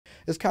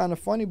it's kind of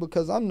funny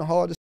because I'm the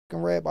hardest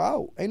fucking rapper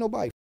out. Ain't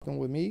nobody fucking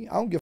with me.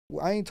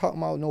 I ain't talking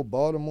about no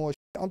Baltimore shit.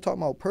 I'm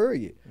talking about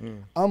period.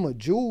 I'm a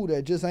jewel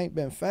that just ain't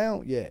been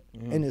found yet.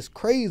 And it's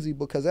crazy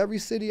because every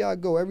city I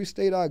go, every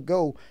state I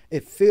go,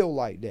 it feel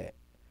like that.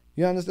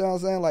 You understand what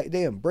I'm saying? Like,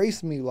 they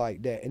embrace me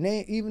like that. And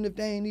they, even if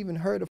they ain't even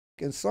heard a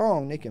fucking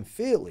song, they can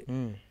feel it.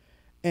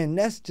 And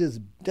that's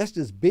just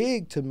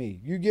big to me.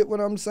 You get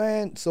what I'm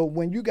saying? So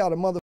when you got a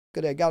motherfucker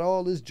that got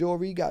all this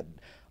jewelry, got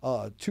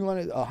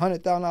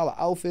 $100,000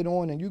 outfit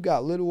on, and you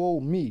got little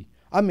old me.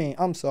 I mean,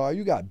 I'm sorry,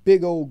 you got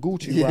big old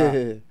Gucci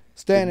Rock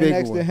standing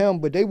next to him,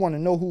 but they want to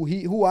know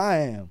who I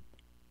am.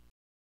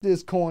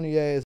 This corny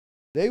ass.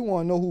 They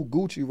want to know who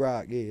Gucci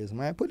Rock is,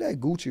 man. Put that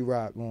Gucci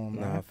Rock on,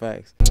 man. Nah,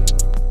 facts.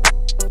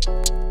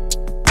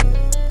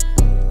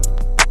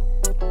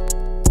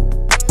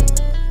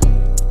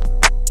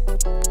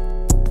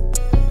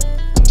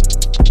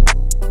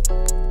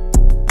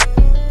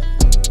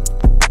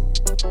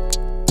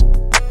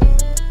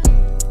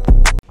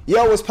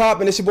 Yo, what's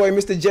poppin'? It's your boy,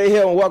 Mr. J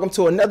Hill, and welcome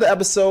to another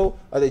episode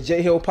of the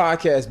J Hill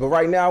Podcast. But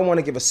right now, I want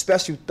to give a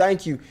special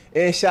thank you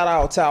and shout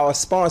out to our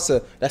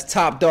sponsor, that's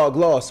Top Dog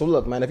Law. So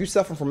look, man, if you're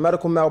suffering from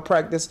medical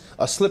malpractice,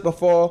 a slip and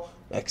fall,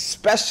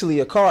 especially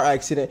a car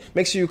accident,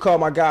 make sure you call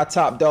my guy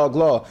Top Dog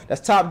Law.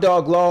 That's Top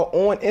Dog Law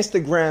on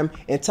Instagram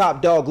and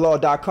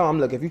topdoglaw.com.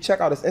 Look, if you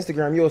check out his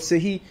Instagram, you'll see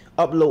he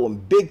uploading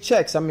big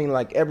checks. I mean,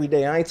 like every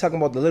day. I ain't talking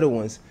about the little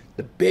ones.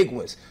 The big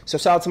ones. So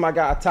shout out to my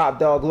guy Top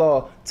Dog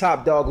Law,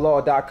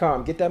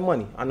 topdoglaw.com. Get that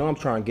money. I know I'm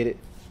trying to get it.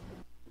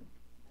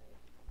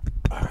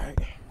 All right.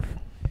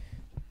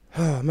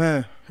 Oh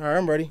man. All right,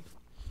 I'm ready.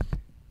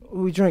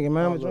 What we drinking,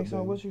 man? I'm gonna drink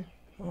something with you.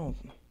 Oh.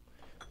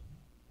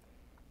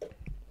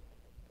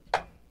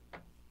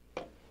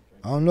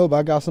 I don't know, but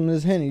I got some of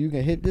this Henny. You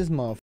can hit this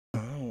motherfucker. I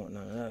don't want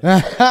none of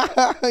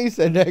that. He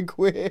said that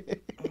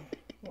quick. I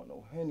don't want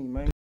no Henny,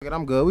 man.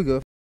 I'm good. We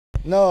good.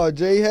 No,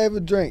 Jay, have a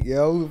drink,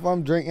 yo. If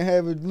I'm drinking,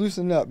 have it,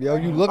 loosen up, yo.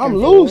 You looking? I'm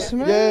loose,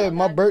 man. Yeah,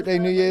 my birthday,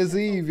 New Year's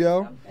Eve,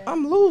 yo.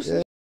 I'm loose.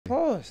 Yeah.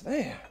 Pause.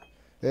 Damn.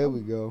 There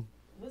we go.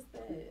 What's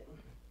that?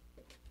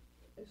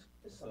 It's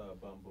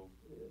bamboo.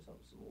 Yeah,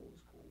 something smooth.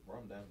 It's cool.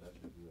 Rum down that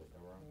should be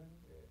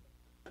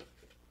rum.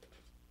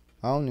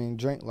 I don't even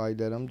drink like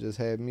that. I'm just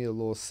having me a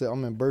little sip.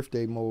 I'm in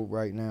birthday mode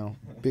right now.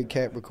 Big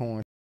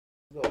Capricorn.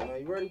 Go, man.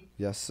 You ready?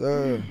 Yes,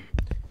 sir.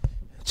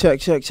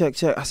 Check.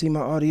 I see my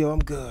audio. I'm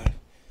good.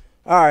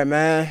 All right,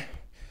 man.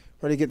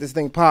 Ready to get this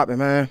thing popping,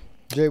 man.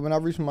 Jay, when I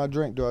reach for my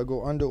drink, do I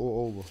go under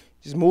or over?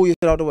 Just move your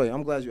shit out the way.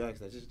 I'm glad you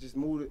asked that. Just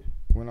move it.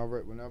 Whenever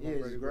I'm ready.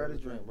 Just grab the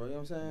drink, bro. You know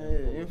what I'm saying? Yeah,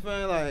 you know what I'm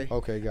saying? Like,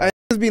 Okay, got I it.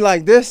 just be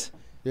like this.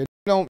 Yeah,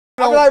 I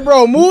be like,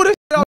 bro, move this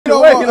shit out the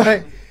way.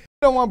 Like, you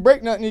don't want to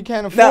break nothing you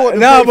can't afford.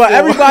 nah, but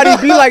everybody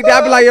be like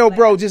that. I be like, yo,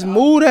 bro, just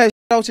move that shit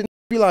out your.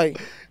 Be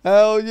like,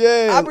 hell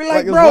yeah. I be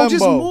like, it's bro,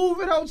 just Limbo. move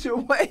it out your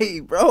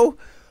way, bro.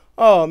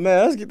 Oh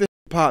man, let's get this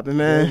shit popping,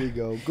 man. There we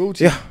go.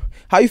 Gucci. Yeah.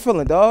 How you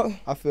feeling, dog?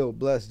 I feel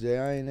blessed, Jay.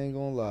 I ain't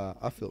gonna lie.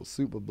 I feel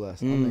super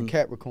blessed. I'm in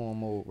Capricorn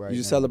mode right now.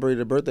 You just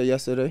celebrated a birthday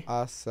yesterday?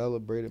 I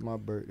celebrated my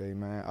birthday,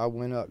 man. I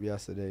went up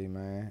yesterday,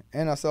 man.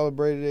 And I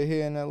celebrated it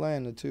here in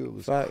Atlanta, too. It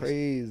was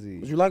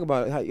crazy. What you like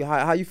about it?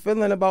 How you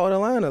feeling about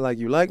Atlanta? Like,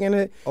 you liking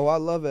it? Oh, I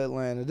love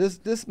Atlanta.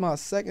 This my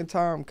second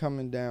time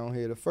coming down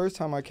here. The first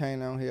time I came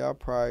down here, it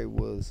probably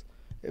was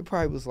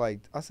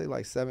like, I say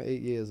like 7,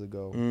 8 years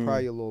ago.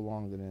 Probably a little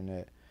longer than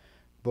that.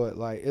 But,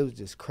 like, it was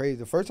just crazy.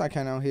 The first time I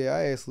came down here,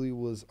 I actually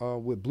was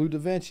with Blue Da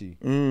Vinci,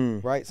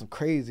 right? Some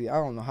crazy. I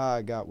don't know how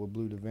I got with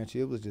Blue Da Vinci.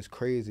 It was just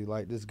crazy.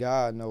 Like, this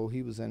guy I know,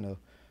 he was in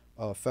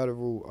a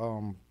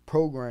federal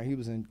program. He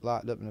was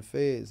locked up in the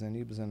feds, and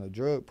he was in a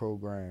drug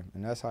program.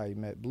 And that's how he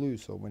met Blue.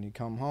 So when he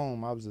come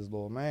home, I was his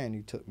little man.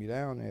 He took me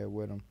down there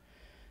with him.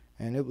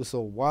 And it was so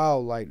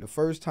wild. Like, the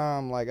first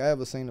time, like, I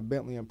ever seen a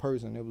Bentley in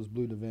person, it was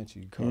Blue Da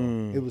Vinci car.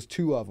 It was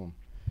two of them.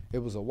 It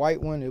was a white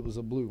one. It was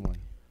a blue one.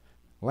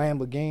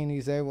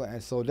 Lamborghinis everywhere,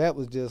 and so that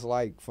was just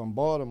like from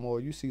Baltimore.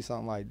 You see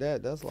something like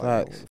that, that's like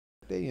what the f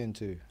they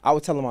into. I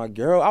was telling my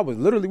girl,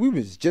 we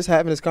was just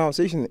having this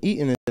conversation,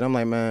 eating it. And I'm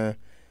like, man,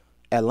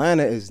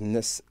 Atlanta is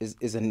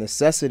a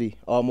necessity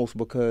almost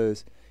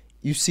because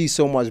you see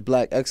so much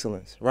black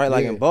excellence, right?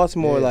 Like in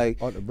Baltimore, like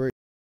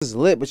it's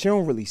lit, but you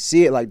don't really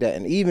see it like that.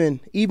 And even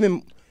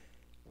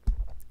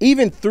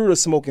through the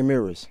smoke and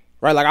mirrors,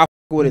 right? Like I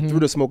with it through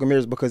the smoke and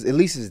mirrors because at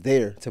least it's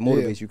there to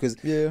motivate you. Because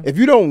if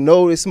you don't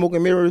know the smoke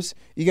and mirrors,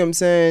 you get what I'm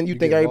saying? You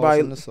think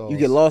everybody, you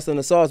get lost in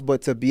the sauce.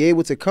 But to be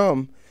able to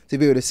come, to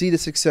be able to see the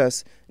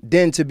success,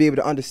 then to be able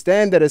to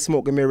understand that it's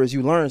smoke and mirrors,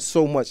 you learn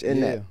so much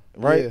in that,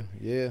 right?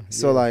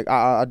 So like,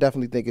 I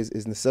definitely think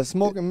it's necessary.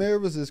 Smoke and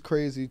mirrors is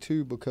crazy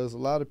too because a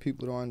lot of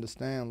people don't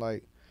understand.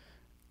 Like,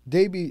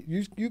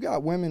 you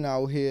got women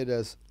out here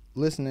that's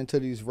listening to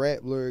these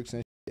rap lyrics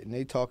and shit, and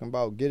they talking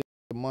about getting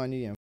the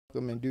money and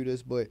fuck them and do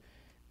this, but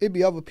it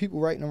be other people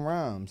writing them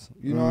rhymes.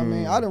 You know what I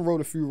mean? I done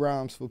wrote a few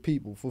rhymes for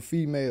people, for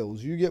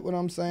females. You get what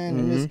I'm saying?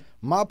 And it's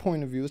my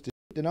point of view. It's the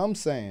shit that I'm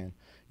saying.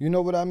 You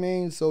know what I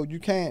mean? So you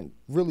can't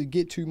really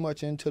get too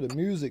much into the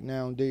music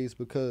nowadays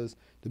because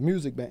the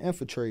music been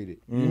infiltrated.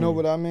 You know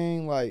what I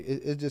mean? Like,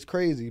 it's just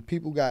crazy.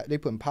 People they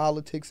putting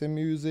politics in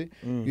music.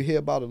 You hear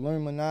about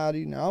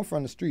Illuminati. Now, I'm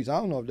from the streets. I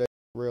don't know if that's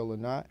real or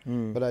not,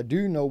 but I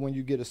do know when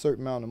you get a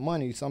certain amount of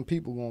money, some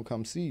people gonna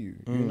come see you.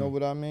 You know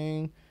what I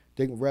mean?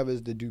 They can rather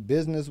is to do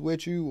business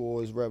with you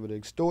or is rather to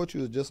extort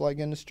you. It's just like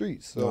in the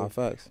streets. So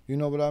facts. You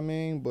know what I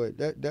mean? But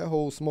that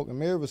whole smoke and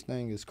mirrors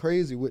thing is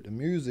crazy with the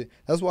music.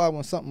 That's why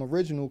when something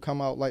original come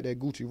out like that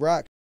Gucci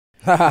Rock,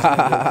 it's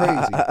gonna go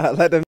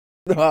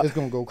crazy. It's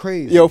gonna go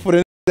crazy. Yo, for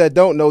the that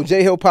don't know,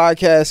 J Hill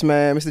Podcast,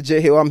 man. Mr. J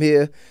Hill, I'm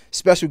here.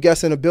 Special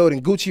guest in the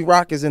building. Gucci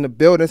Rock is in the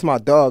building. It's my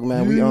dog,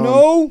 man. You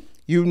know?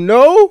 You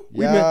know?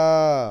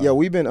 Yeah.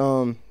 We've been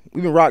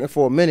rocking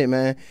for a minute,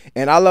 man.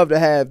 And I love to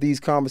have these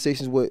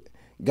conversations with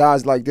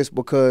guys like this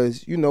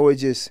because, you know, it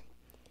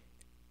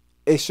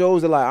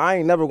shows that, like, I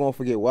ain't never gonna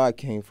forget where I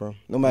came from.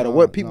 No matter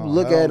what people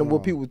look at and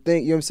what people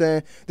think, you know what I'm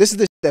saying? This is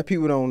the shit that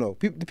people don't know.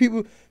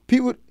 People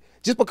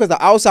just because the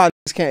outsiders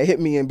can't hit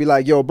me and be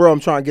like, yo, bro, I'm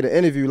trying to get an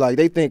interview, like,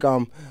 they think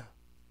I'm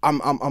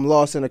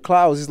lost in the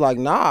clouds. It's like,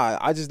 nah,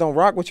 I just don't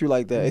rock with you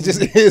like that. It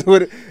just is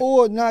what it.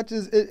 Or not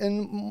just,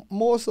 and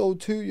more so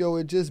too, yo,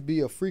 it just be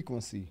a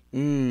frequency.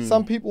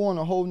 Some people on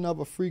a whole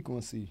nother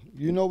frequency.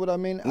 You know what I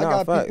mean? I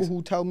got people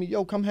who tell me,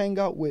 yo, come hang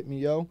out with me,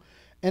 yo.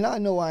 And I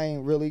know I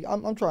ain't really,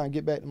 I'm trying to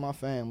get back to my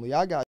family.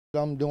 I got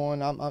shit I'm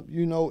doing. I'm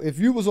you know, if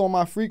you was on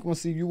my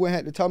frequency, you wouldn't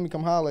have to tell me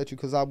come holler at you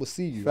because I would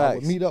see you. I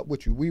would meet up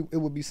with you. It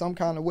would be some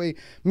kind of way.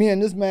 Me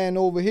and this man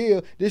over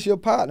here, this your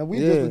partner. We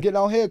just would get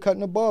out here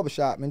cutting the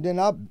barbershop. And then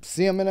I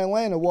see him in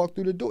Atlanta, walk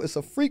through the door. It's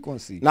a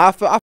frequency. Nah, I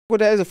fuck with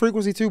that as a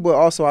frequency too, but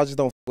also I just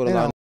don't fuck with a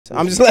lot of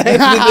I'm just like,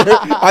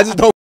 I just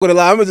don't with a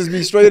lot. I'm gonna just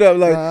be straight up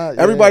like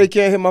everybody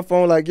can't hit my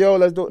phone like, yo,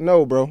 let's do it.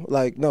 No, bro.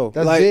 Like, no.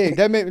 That's like, big.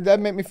 That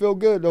made me feel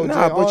good though, Jay.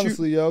 But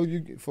honestly,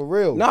 you for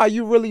real. Nah,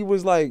 you really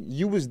was like,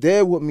 you was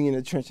there with me in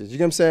the trenches. You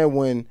know what I'm saying?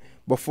 When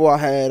before I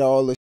had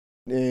all the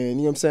and you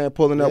know what I'm saying,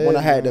 pulling up when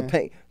I had the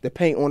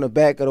paint on the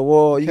back of the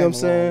wall. You know what I'm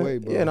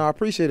saying? Yeah, no, I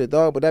appreciate it,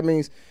 dog. But that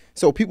means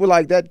so people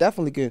like that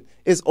definitely can.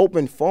 It's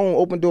open phone,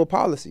 open door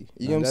policy.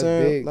 You know what I'm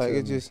saying? Like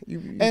it just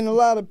and a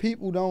lot of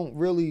people don't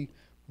really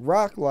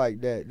rock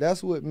like that.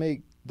 That's what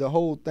make the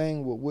whole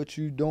thing with what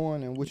you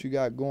doing and what you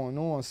got going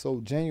on so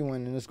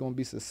genuine, and it's gonna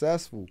be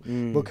successful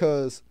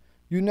because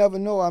you never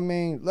know. I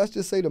mean, let's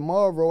just say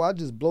tomorrow I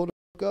just blow the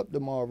fuck up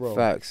tomorrow.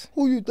 Facts.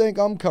 Who you think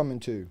I'm coming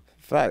to?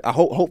 Fact. I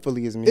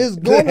hopefully it's me. It's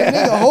going to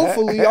nigga.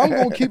 Hopefully I'm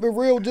gonna keep it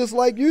real just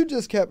like you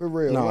just kept it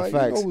real. No, right?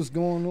 facts. You know what's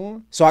going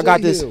on. So I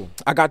got this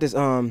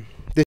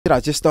this shit I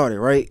just started,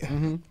 right?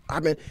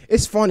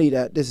 It's funny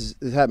that this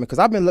is happening because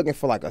I've been looking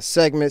for like a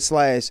segment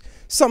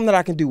 / something that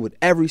I can do with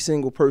every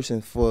single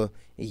person for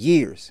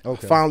years.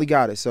 Okay. I finally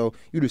got it. So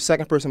you're the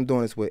second person I'm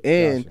doing this with,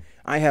 and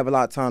I ain't have a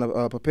lot of time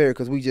to prepare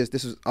because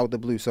this was out the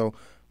blue. So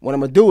what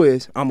I'm gonna do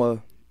is I'm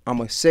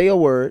gonna say a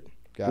word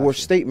or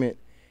statement,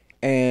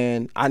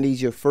 and I need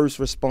your first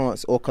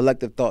response or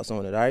collective thoughts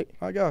on it. All right?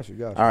 I got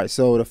you. All right.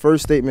 So the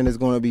first statement is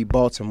gonna be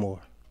Baltimore.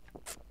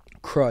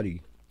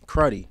 Cruddy.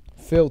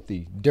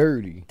 Filthy.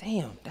 Dirty.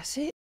 Damn, that's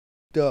it.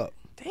 Up.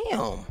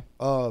 Damn.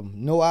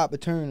 No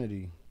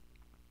opportunity.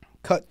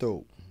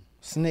 Cutthroat.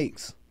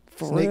 Snakes.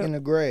 Snake in the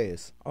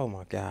grass. Oh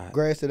my God.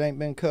 Grass that ain't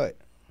been cut.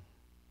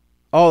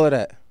 All of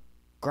that.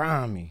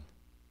 Grimy.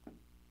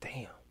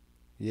 Damn.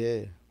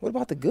 Yeah. What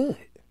about the good?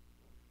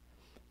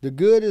 The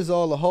good is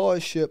all the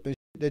hardship and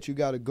shit that you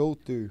got to go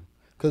through.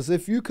 Because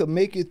if you could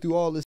make it through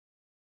all this,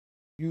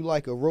 you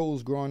like a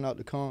rose growing out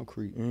the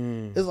concrete.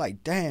 It's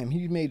like, damn,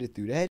 he made it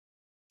through that.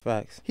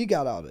 Facts. He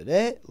got out of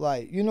that.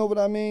 Like, you know what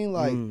I mean?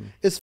 Like,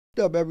 it's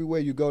fucked up everywhere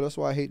you go. That's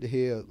why I hate to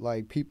hear,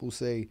 like, people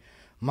say,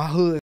 my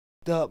hood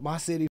fucked up, my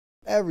city.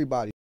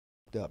 Everybody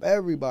fucked up.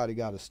 Everybody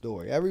got a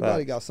story.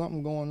 Everybody got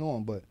something going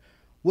on. But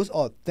what's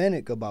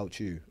authentic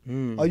about you?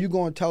 Are you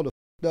going to tell the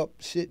fucked up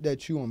shit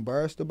that you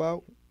embarrassed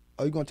about?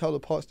 Are you going to tell the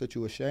parts that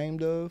you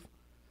ashamed of?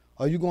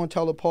 Are you going to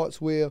tell the parts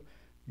where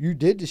you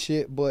did the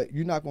shit, but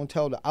you're not going to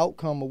tell the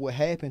outcome of what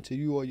happened to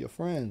you or your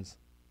friends?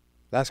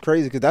 That's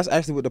crazy because that's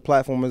actually what the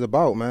platform is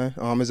about, man.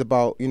 It's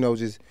about, you know,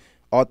 just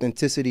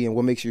authenticity and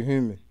what makes you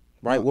human,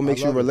 right? What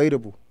makes you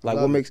relatable? Like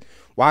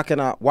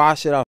why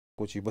should I fuck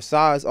with you?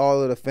 Besides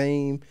all of the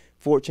fame,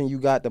 fortune you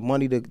got, the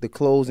money, the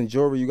clothes and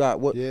jewelry you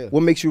got, what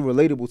makes you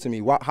relatable to me?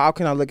 How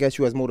can I look at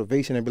you as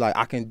motivation and be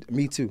like,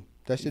 me too?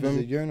 That shit is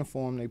a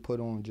uniform they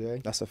put on,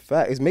 Jay. That's a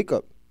fact. It's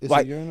makeup. It's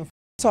like, a uniform.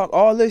 Talk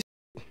all this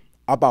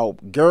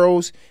about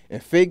girls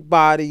and fake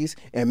bodies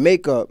and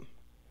makeup.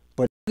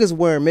 But niggas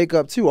wearing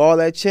makeup too. All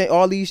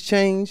these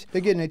change.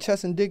 They're getting their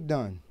chest and dick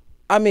done.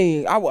 I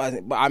mean, I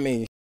wasn't, but I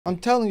mean. I'm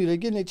telling you, they're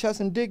getting their chest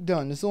and dick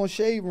done. It's on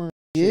Shade Room.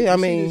 Yeah, I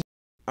mean,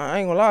 I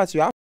ain't gonna lie to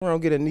you. I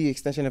don't get a knee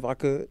extension if I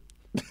could.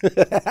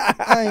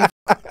 I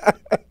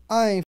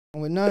ain't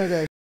with none of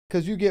that.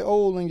 Cause you get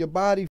old and your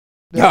body.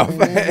 No,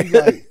 man.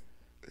 You like,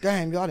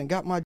 damn, y'all done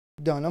got my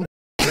done. I'm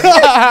you know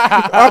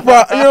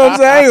what I'm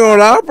saying? I ain't gonna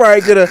lie. I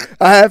probably get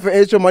a half an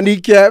inch on my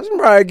kneecaps.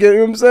 Probably get, you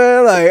know what I'm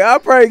saying? Like, I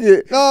probably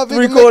get 3/4 of an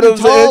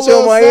inch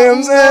on my, you know what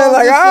I'm saying?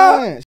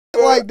 Like,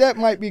 like that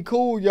might be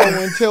cool, yo,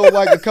 until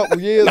like a couple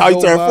years Now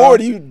you turn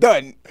 40, you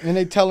done. and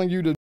they telling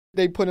you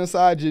they put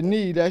inside your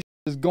knee, that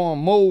is going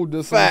mold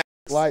or something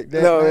like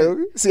that.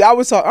 No, see,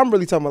 I'm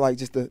really talking about like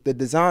just the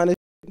designer,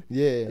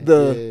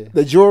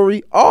 the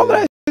jewelry, all of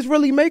that is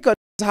really makeup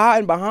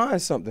hiding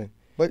behind something.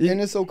 But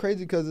and it's so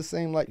crazy because it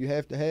seems like you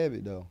have to have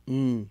it though.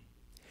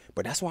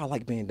 But that's why I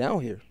like being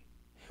down here,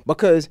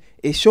 because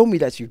it showed me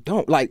that you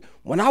don't. Like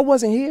when I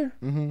wasn't here,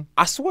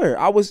 I swear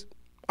I was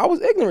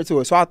ignorant to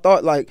it. So I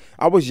thought, like,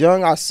 I was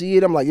young, I see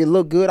it, I'm like, it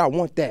look good, I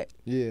want that.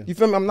 Yeah. You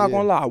feel me? I'm not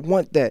gonna lie, I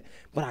want that.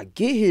 But I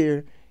get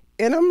here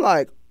and I'm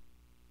like,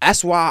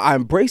 that's why I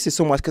embrace it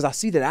so much, because I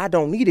see that I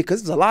don't need it,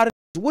 because there's a lot of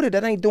with it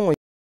that ain't doing.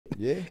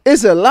 Yeah.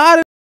 It's a lot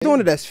of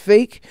doing it that's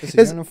fake. It's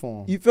a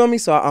uniform. You feel me?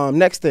 So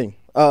next thing.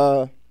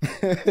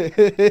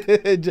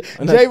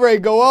 J-Ray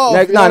go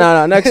off.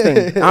 No. Next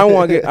thing. I don't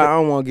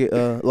want to get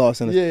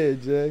lost in this. Yeah,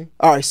 Jay.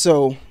 All right,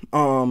 so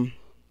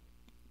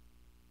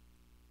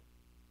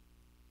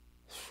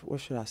what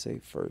should I say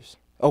first?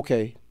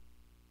 Okay.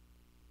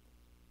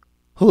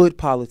 Hood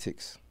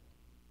politics.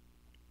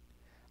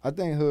 I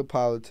think hood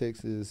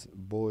politics is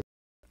bullshit.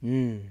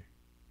 I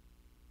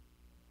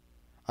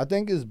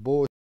think it's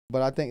bullshit,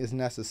 but I think it's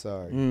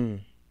necessary.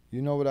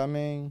 You know what I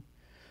mean?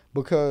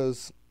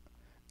 Because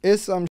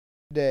it's some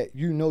that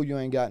you know you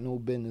ain't got no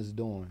business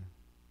doing.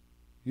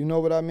 You know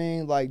what I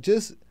mean? Like,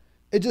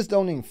 it just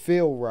don't even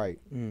feel right.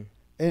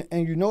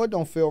 And you know it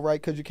don't feel right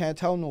because you can't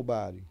tell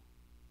nobody.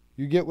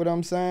 You get what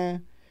I'm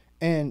saying?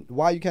 And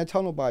why you can't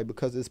tell nobody?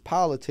 Because it's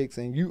politics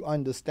and you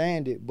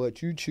understand it,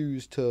 but you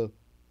choose to,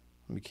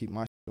 let me keep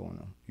my shit on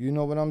them. You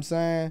know what I'm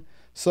saying?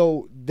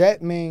 So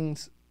that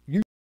means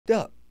you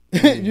up.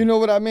 You know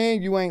what I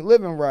mean? You ain't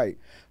living right.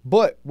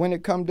 But when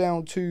it come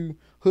down to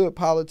hood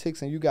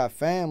politics and you got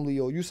family,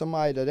 or you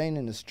somebody that ain't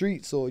in the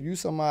streets, or you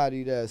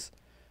somebody that's,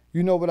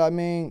 you know what I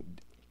mean,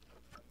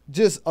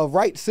 just a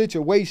right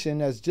situation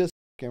that's just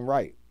fucking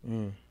right.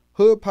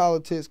 Hood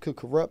politics could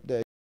corrupt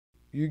that.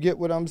 You get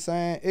what I'm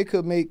saying? It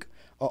could make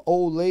an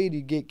old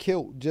lady get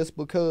killed just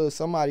because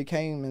somebody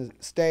came and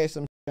stashed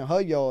some in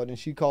her yard and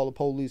she called the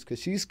police because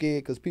she's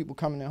scared because people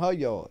coming in her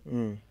yard.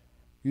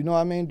 You know what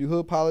I mean? Do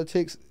hood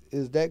politics,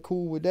 is that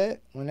cool with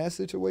that when that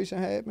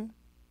situation happen?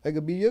 That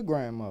could be your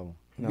grandmother.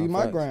 Be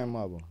my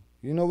grandmother.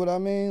 You know what I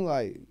mean?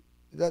 Like,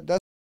 that's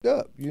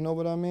up. You know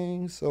what I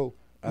mean? So,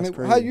 I mean,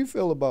 how you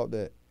feel about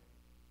that?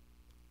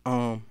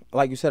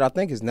 Like you said, I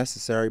think it's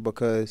necessary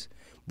but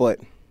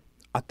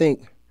I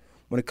think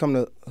when it comes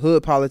to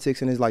hood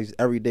politics and it's like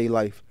everyday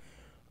life,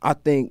 I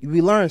think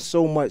we learn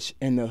so much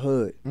in the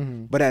hood.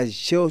 But as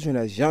children,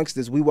 as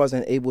youngsters, we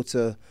wasn't able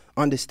to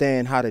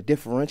understand how to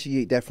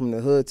differentiate that from the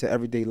hood to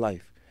everyday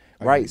life,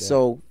 right?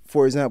 So,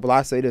 for example,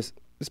 I say this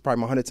is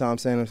probably my 100th time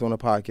saying this on a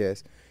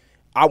podcast.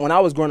 When I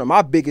was growing up,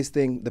 my biggest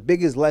thing, the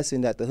biggest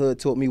lesson that the hood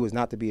taught me was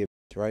not to be a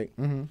bitch, right?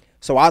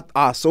 So I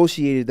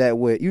associated that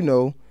with, you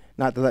know,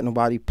 not to let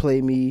nobody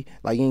play me,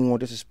 like you ain't gonna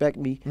disrespect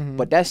me.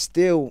 But that's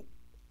still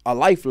a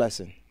life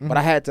lesson. But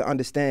I had to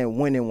understand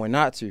when and when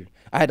not to.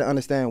 I had to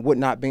understand what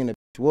not being a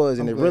bitch was,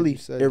 and it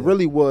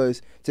really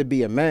was to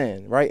be a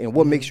man, right? And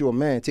what makes you a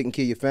man? Taking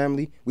care of your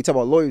family. We talk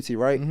about loyalty,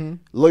 right?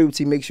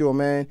 Loyalty makes you a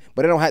man,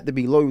 but it don't have to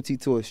be loyalty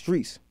to the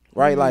streets.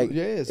 Right, like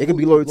it could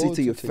be loyalty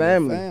to your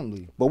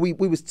family. But we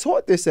was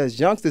taught this as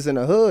youngsters in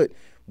the hood.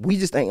 We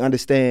just ain't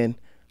understand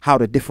how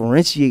to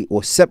differentiate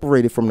or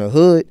separate it from the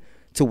hood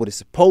to what it's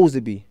supposed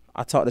to be.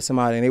 I talked to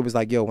somebody and they was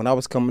like, "Yo, when I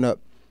was coming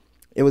up,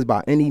 it was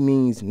by any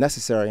means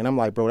necessary." And I'm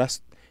like, "Bro,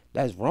 that's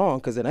wrong,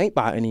 because it ain't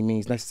by any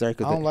means necessary."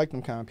 I don't like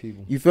them kind of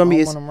people. You feel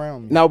me? I don't want them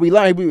around me. Now we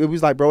learned. It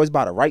was like, bro, it's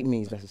by the right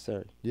means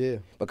necessary. Yeah.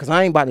 Because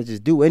I ain't about to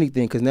just do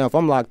anything. Because now if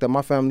I'm locked up,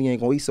 my family ain't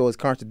gonna eat, so it's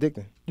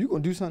contradicting. You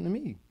gonna do something to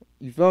me?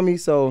 You feel me?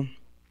 So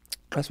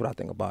that's what I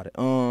think about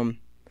it.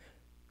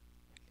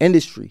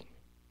 Industry.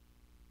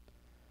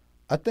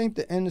 I think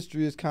the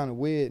industry is kind of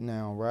weird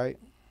now, right?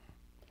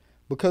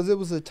 Because it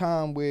was a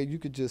time where you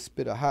could just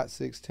spit a hot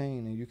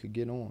 16 and you could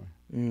get on.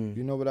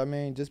 You know what I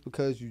mean? Just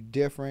because you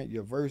different,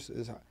 your verse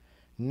is hot.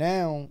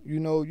 Now, you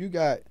know, you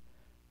got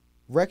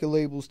record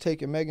labels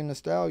taking Megan Thee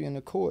Stallion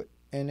to court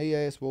and they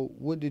ask, well,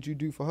 what did you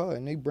do for her?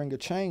 And they bring a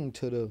chain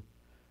to the,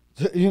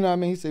 you know what I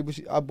mean? He said, but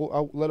I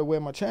let her wear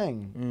my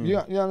chain. You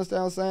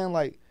understand what I'm saying?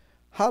 Like,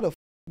 how the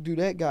do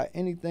that got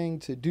anything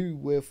to do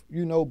with,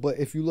 you know, but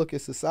if you look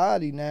at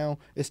society now,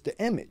 it's the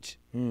image.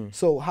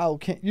 So how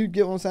can you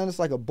get what I'm saying? It's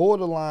like a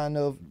borderline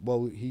of,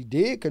 well, he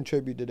did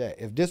contribute to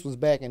that. If this was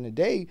back in the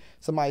day,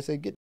 somebody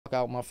said, get the fuck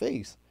out my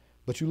face.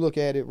 But you look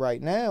at it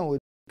right now, it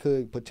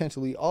could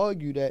potentially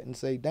argue that and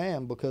say,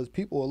 damn, because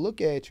people will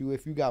look at you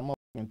if you got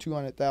motherfucking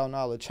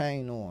 $200,000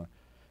 chain on.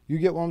 You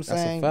get what I'm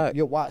saying? That's a fact.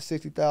 Your watch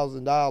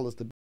 $60,000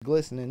 to be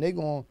glistening. They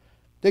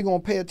gonna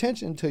pay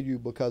attention to you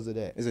because of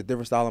that. It's a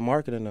different style of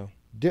marketing though.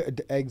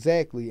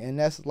 Exactly, and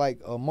that's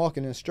like a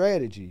marketing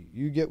strategy.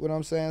 You get what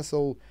I'm saying?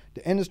 So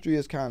the industry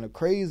is kind of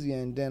crazy,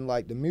 and then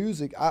like the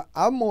music,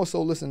 I more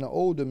so listen to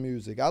older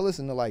music. I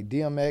listen to like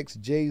DMX,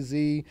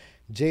 Jay-Z,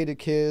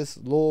 Jadakiss,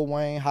 Lil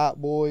Wayne,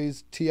 Hot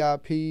Boys,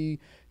 T.I.P.,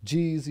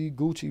 Jeezy,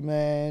 Gucci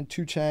Mane,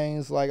 2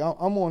 Chainz. Like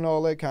I'm on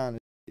all that kind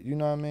of shit. You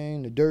know what I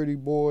mean? The Dirty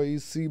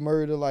Boys, C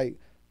Murder, like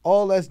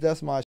all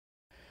that's my shit.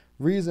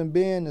 Reason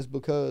being is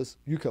because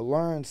you can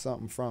learn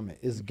something from it.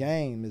 It's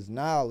game, it's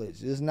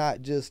knowledge. It's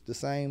not just the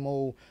same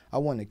old, I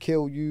want to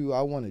kill you,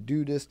 I want to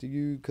do this to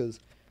you. Because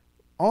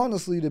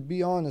honestly, to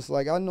be honest,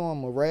 like I know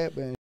I'm a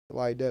rapper and shit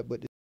like that,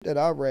 but the shit that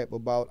I rap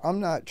about, I'm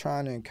not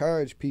trying to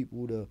encourage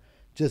people to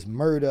just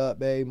murder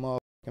up a motherfucking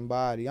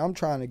body. I'm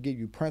trying to give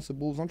you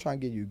principles. I'm trying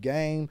to give you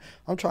game.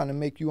 I'm trying to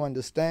make you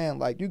understand,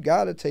 like, you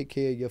got to take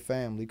care of your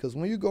family. Because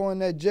when you go in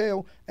that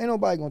jail, ain't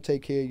nobody going to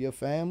take care of your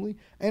family.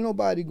 Ain't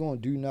nobody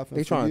going to do nothing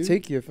They for trying you. to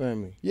take your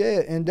family.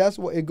 Yeah, and that's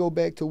what it go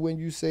back to when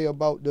you say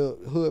about the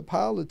hood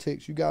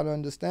politics. You got to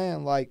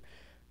understand, like,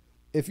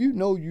 if you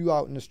know you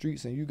out in the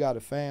streets and you got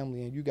a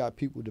family and you got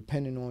people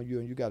depending on you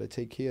and you got to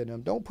take care of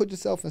them, don't put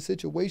yourself in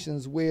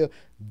situations where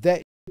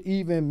that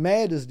even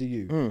matters to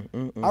you.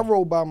 I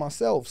roll by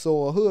myself,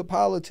 so a hood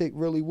politic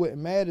really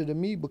wouldn't matter to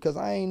me because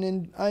I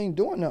ain't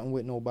doing nothing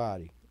with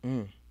nobody.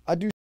 I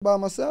do by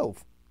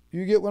myself.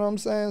 You get what I'm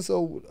saying?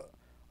 So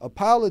a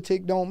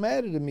politic don't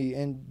matter to me.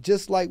 And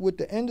just like with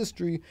the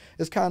industry,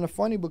 it's kind of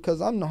funny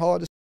because I'm the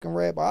hardest fucking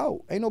rapper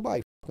out. Ain't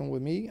nobody fucking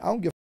with me.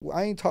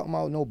 I ain't talking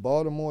about no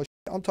Baltimore shit.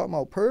 I'm talking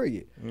about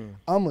period.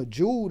 I'm a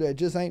jewel that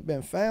just ain't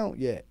been found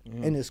yet.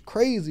 And it's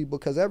crazy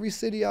because every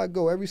city I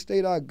go, every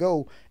state I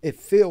go, it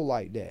feel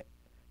like that.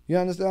 You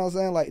understand what I'm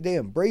saying? Like they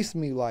embrace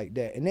me like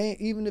that. And they,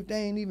 even if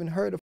they ain't even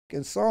heard a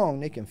fucking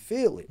song, they can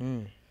feel it.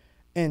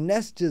 And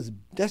that's just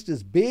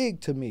big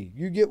to me.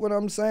 You get what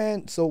I'm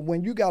saying? So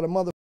when you got a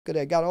motherfucker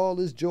that got all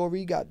this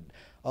jewelry, got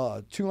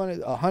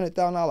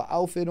 $100,000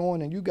 outfit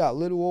on, and you got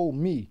little old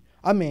me.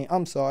 I mean,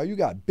 I'm sorry, you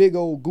got big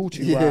old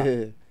Gucci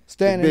Rock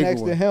standing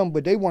next to him,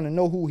 but they want to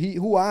know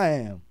who I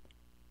am.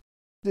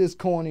 This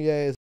corny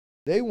ass.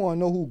 They want to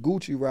know who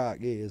Gucci Rock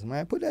is,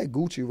 man. Put that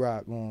Gucci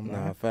Rock on,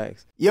 man. Nah,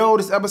 facts. Yo,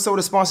 this episode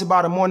is sponsored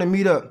by the Morning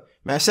Meetup.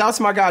 Man, shout out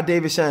to my guy,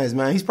 David Shands,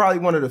 man. He's probably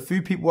one of the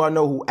few people I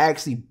know who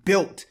actually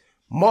built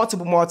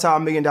multiple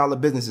multi-million-dollar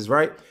businesses,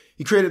 right?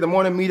 He created the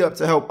Morning Meetup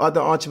to help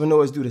other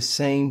entrepreneurs do the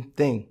same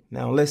thing.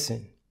 Now,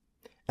 listen.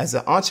 As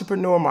an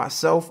entrepreneur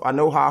myself, I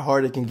know how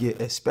hard it can get,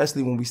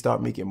 especially when we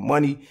start making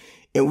money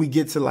and we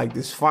get to like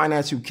this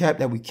financial cap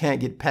that we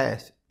can't get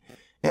past.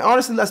 And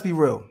honestly, let's be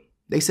real.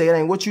 They say it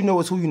ain't what you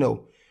know, it's who you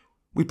know.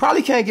 We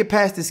probably can't get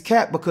past this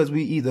cap because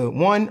we either,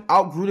 one,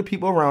 outgrew the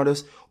people around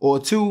us, or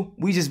two,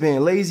 we just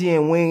being lazy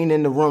and we ain't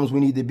in the rooms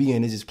we need to be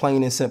in. It's just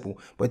plain and simple.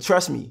 But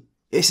trust me,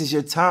 this is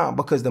your time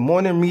because the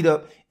Morning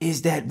Meetup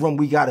is that room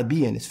we got to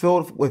be in. It's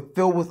filled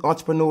with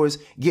entrepreneurs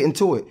getting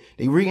to it.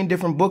 They reading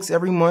different books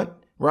every month,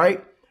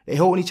 right? They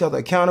holding each other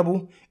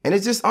accountable. And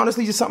it's just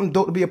honestly just something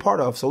dope to be a part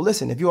of. So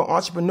listen, if you're an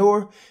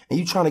entrepreneur and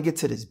you trying to get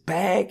to this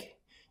bag,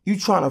 you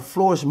trying to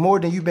flourish more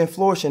than you've been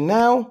flourishing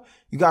now,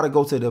 you got to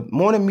go to the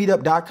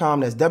morningmeetup.com.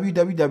 That's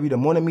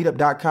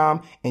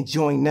www.themorningmeetup.com and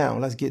join now.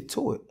 Let's get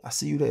to it. I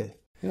see you there.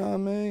 You know what I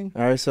mean?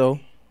 All right, so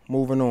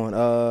moving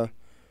on.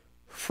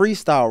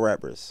 Freestyle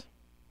rappers.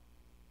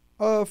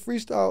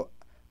 Freestyle.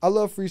 I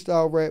love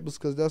freestyle rappers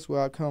because that's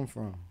where I come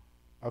from.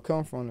 I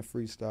come from the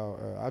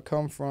freestyle era. I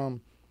come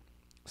from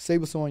say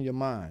what's on your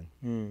mind.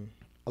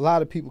 A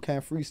lot of people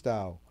can't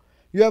freestyle.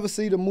 You ever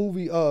see the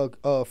movie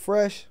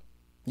Fresh?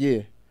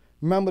 Yeah.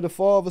 Remember the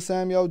fall of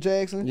Samuel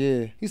Jackson?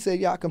 Yeah. He said,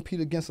 yeah, I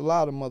compete against a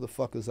lot of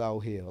motherfuckers out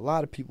here. A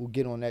lot of people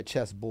get on that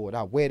chessboard.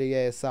 I wear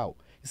their ass out.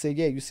 He said,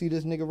 yeah, you see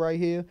this nigga right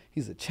here?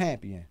 He's a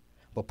champion.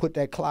 But put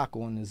that clock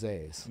on his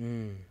ass.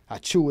 I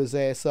chew his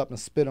ass up and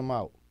spit him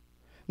out.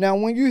 Now,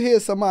 when you hear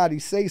somebody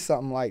say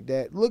something like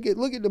that, look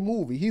at the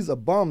movie. He's a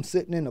bum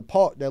sitting in the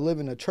park that live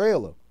in a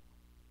trailer.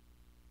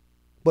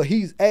 But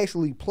he's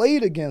actually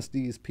played against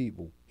these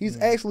people. He's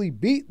actually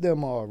beat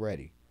them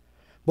already.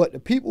 But the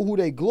people who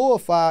they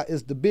glorify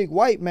is the big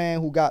white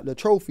man who got the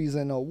trophies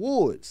and the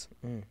awards.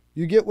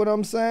 You get what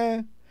I'm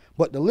saying?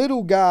 But the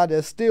little guy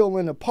that's still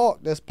in the park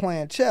that's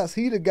playing chess,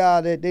 he the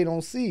guy that they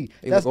don't see.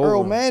 That's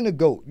Earl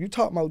Manigault. You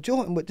talking about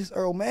Jordan, but this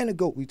Earl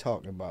Manigault we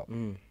talking about.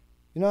 You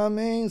know what I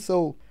mean?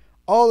 So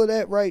all of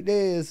that right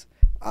there is,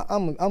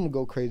 I'm going to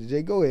go crazy,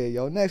 Jay. Go ahead,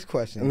 yo. Next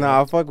question. Nah,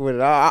 I'll fuck with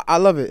it. I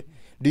love it.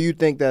 Do you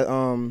think that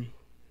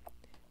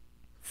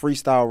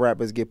freestyle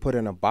rappers get put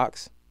in a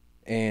box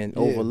and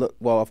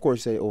overlooked? Well, of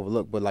course you say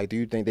overlooked, but like, do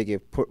you think they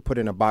get put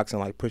in a box and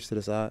like pushed to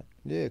the side?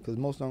 Yeah, because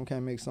most of them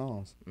can't make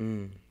songs.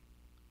 You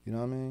know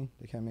what I mean?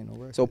 They can't make no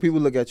records. So people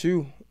look at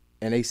you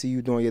and they see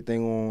you doing your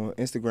thing on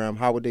Instagram.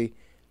 How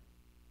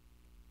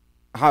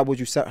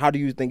do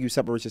you think you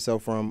separate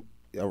yourself from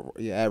your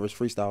average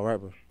freestyle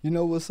rapper? You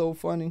know what's so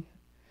funny?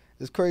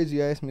 It's crazy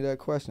you asked me that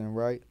question,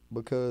 right?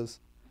 Because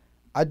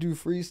I do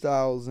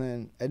freestyles,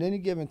 and at any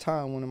given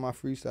time, one of my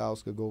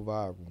freestyles could go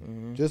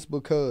viral. Just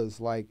because,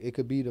 like, it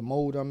could be the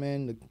mode I'm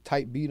in, the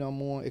type beat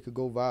I'm on, it could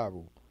go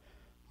viral.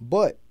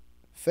 But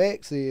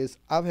facts is,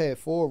 I've had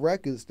 4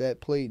 records that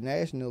played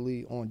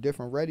nationally on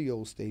different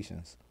radio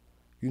stations.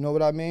 You know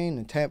what I mean?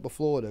 In Tampa,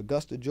 Florida,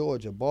 Augusta,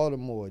 Georgia,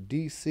 Baltimore,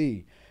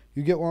 D.C.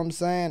 You get what I'm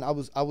saying? I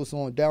was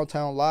on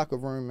Downtown Locker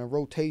Room and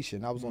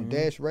Rotation. I was on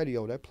Dash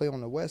Radio. That play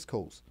on the West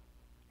Coast.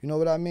 You know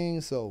what I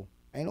mean? So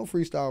ain't no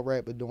freestyle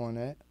rapper doing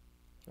that.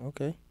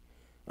 Okay.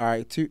 All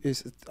right,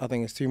 I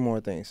think it's two more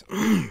things.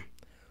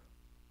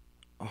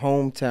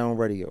 Hometown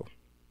radio.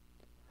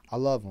 I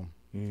love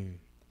them.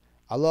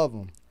 I love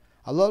them.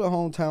 I love the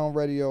hometown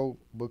radio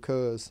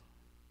because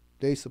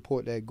they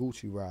support that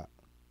Gucci rock.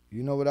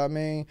 You know what I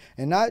mean?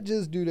 And not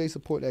just do they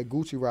support that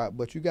Gucci rock,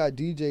 but you got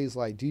DJs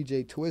like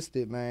DJ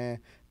Twisted, man,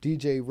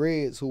 DJ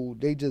Reds, who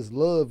they just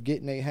love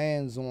getting their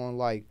hands on,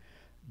 like,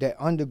 that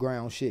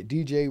underground shit.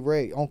 DJ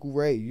Ray, Uncle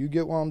Ray, you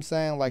get what I'm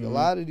saying? Like, a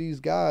lot of these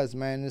guys,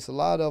 man, there's a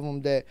lot of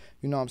them that,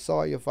 you know, I'm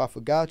sorry if I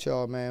forgot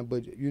y'all, man,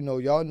 but, you know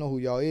who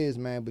y'all is,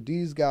 man. But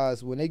these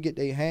guys, when they get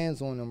their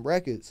hands on them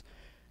records,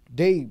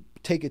 they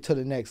take it to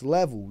the next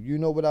level. You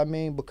know what I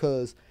mean?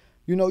 Because,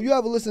 you know, you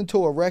ever listen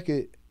to a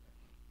record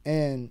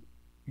and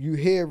you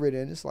hear it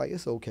and it's like,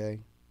 it's okay.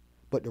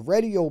 But the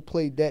radio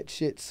played that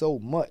shit so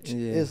much,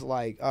 it's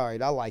like, all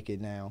right, I like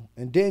it now.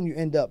 And then you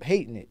end up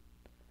hating it.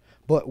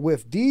 But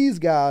with these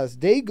guys,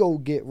 they go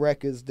get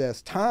records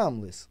that's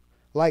timeless.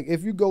 Like,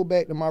 if you go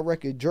back to my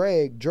record,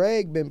 Drag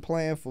been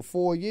playing for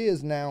 4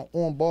 years now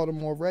on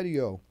Baltimore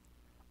radio,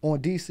 on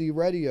DC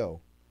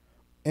radio,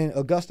 in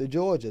Augusta,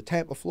 Georgia,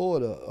 Tampa,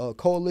 Florida,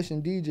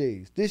 Coalition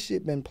DJs. This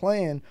shit been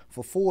playing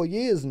for 4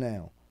 years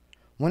now.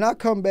 When I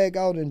come back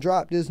out and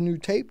drop this new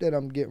tape that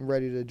I'm getting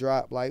ready to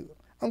drop, like,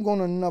 I'm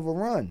going on another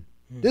run.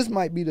 This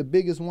might be the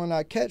biggest one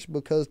I catch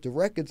because the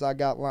records I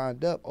got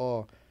lined up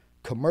are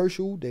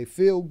commercial, they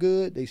feel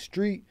good, they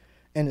street,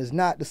 and it's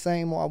not the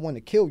same, I want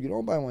to kill you.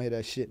 Nobody want to hear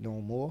that shit no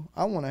more.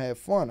 I want to have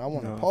fun. I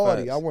want to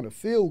party. Facts. I want to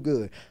feel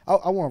good.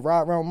 I want to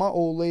ride around with my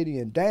old lady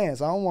and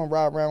dance. I don't want to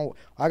ride around.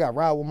 I got to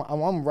ride with my, I'm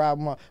going to ride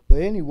with my,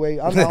 but anyway,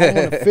 I don't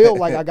want to feel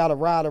like I got to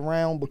ride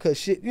around because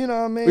shit, you know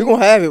what I mean? We're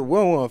going to have it. We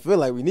don't want to feel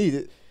like we need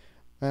it.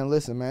 Man,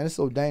 listen, man, it's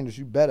so dangerous.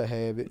 You better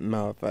have it.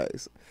 No,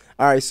 facts.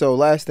 All right, so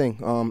last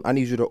thing. I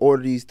need you to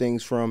order these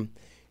things from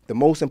the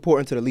most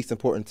important to the least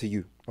important to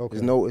you. Okay.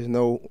 There's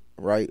no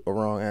right or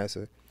wrong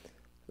answer.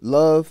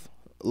 Love,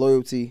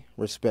 loyalty,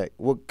 respect.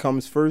 What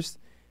comes first?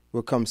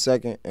 What comes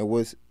second? And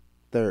what's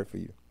third for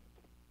you?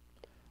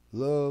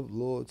 Love,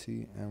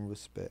 loyalty, and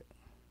respect.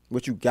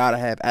 What you gotta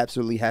have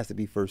absolutely has to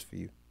be first for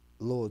you.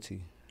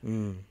 Loyalty.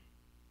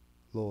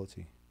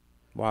 Loyalty.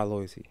 Why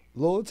loyalty?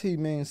 Loyalty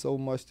means so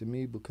much to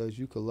me because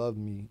you could love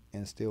me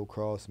and still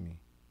cross me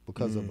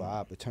because of an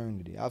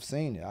opportunity. I've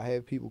seen it. I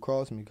have people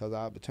cross me because of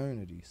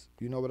opportunities.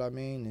 You know what I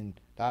mean?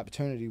 And the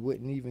opportunity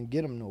wouldn't even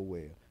get them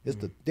nowhere. It's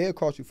they'll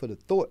cross you for the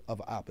thought of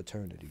an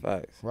opportunity.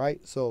 Facts.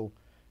 Right? So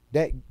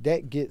that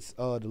gets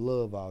the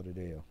love out of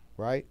there,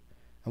 right?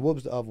 And what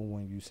was the other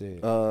one you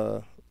said?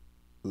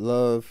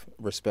 Love,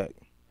 respect.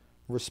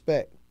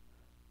 Respect.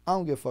 I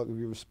don't give a fuck if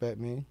you respect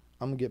me.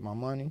 I'm going to get my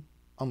money.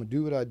 I'm going to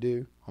do what I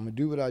do. I'm going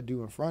to do what I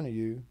do in front of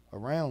you,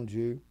 around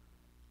you,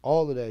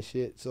 all of that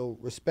shit. So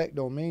respect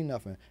don't mean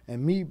nothing.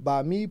 And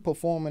by me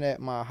performing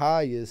at my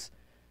highest,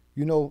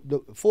 you know,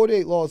 the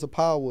 48 Laws of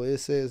Power, it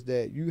says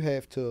that you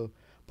have to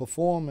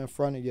perform in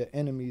front of your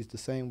enemies the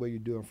same way you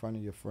do in front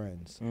of your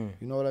friends.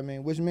 You know what I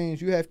mean? Which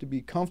means you have to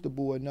be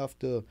comfortable enough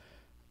to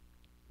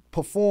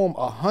perform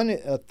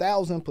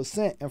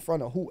 1,000% in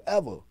front of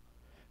whoever.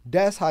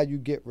 That's how you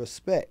get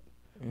respect.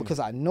 Because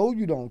I know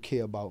you don't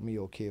care about me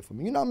or care for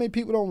me. You know how many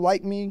people don't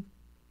like me?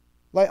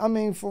 Like, I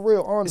mean, for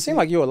real, honestly. It seems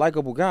like you're a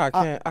likable guy.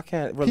 I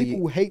can't really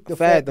people hate the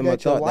fact that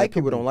you're likable. That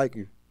people don't like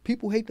you.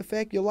 People hate the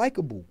fact you're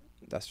likable.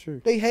 That's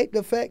true. They hate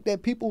the fact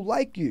that people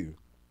like you.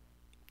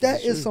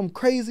 That is some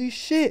crazy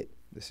shit.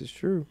 This is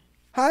true.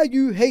 How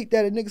you hate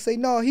that a nigga say,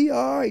 no, he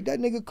all right, that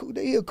nigga cool,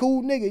 he a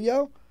cool nigga,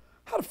 yo.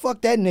 How the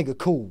fuck that nigga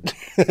cool?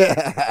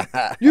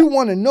 You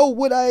want to know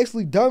what I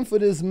actually done for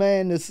this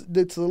man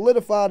to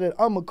solidify that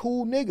I'm a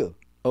cool nigga.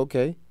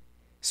 Okay.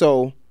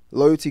 So,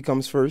 loyalty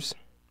comes first.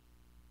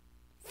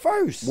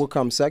 First. What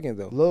comes second,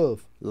 though?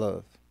 Love.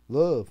 Love.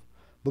 Love.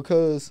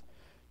 Because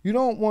you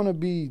don't want to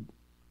be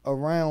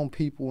around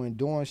people and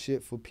doing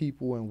shit for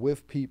people and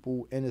with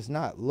people, and it's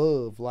not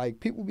love. Like,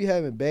 people be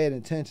having bad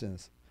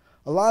intentions.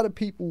 A lot of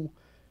people,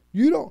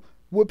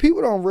 what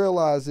people don't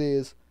realize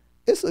is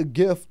it's a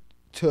gift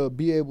to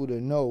be able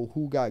to know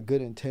who got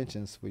good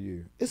intentions for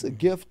you. It's a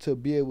gift to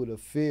be able to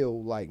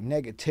feel like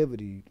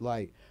negativity.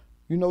 Like,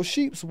 you know,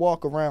 sheeps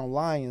walk around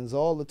lions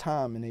all the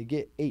time and they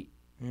get ate.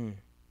 And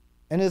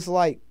it's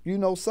like, you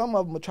know, some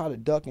of them will try to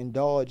duck and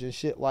dodge and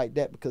shit like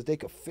that because they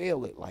could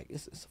feel it. Like,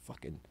 it's a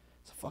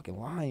fucking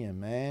lion,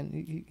 man.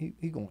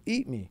 He gonna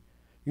eat me.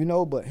 You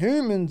know, but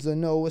humans will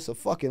know it's a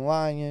fucking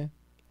lion.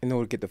 In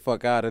order to get the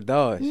fuck out of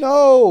Dodge.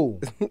 No.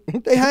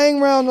 They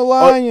hang around the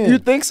lion. You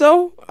think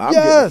so? I'm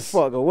yes. Getting the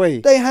fuck away.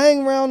 They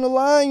hang around the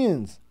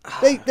lions.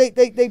 They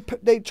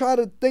try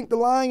to think the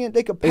lion,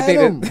 they could pet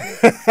him.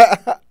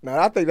 No,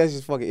 I think that's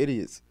just fucking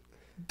idiots.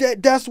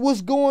 That's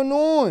what's going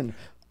on.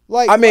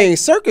 Like, I mean,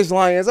 circus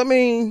lions. I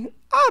mean,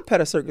 I'll pet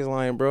a circus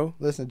lion, bro.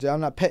 Listen, Jay, I'm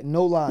not petting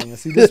no lion.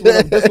 See, this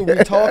what we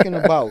talking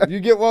about.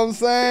 You get what I'm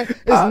saying?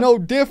 It's no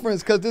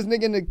difference because this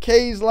nigga in the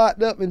cage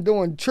locked up and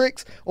doing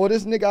tricks, or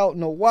this nigga out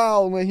in the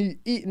wild when he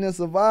eating and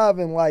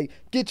surviving. Like,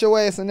 get your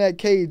ass in that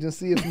cage and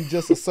see if he's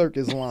just a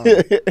circus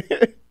lion.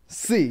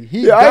 See,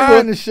 he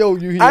dying to show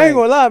you. I ain't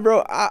gonna lie,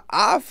 bro.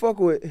 I fuck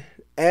with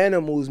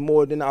animals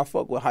more than I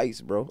fuck with heights,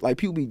 bro. Like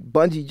people be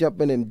bungee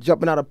jumping and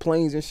jumping out of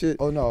planes and shit.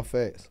 Oh no,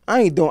 facts.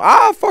 I ain't doing.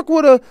 I fuck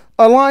with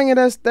a lion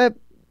that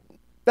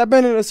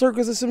been in a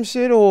circus or some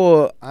shit,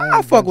 or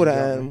I fuck with an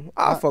animal.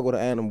 I fuck with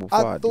an animal.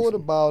 I thought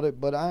about it,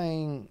 but I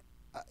ain't.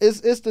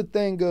 It's the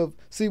thing of,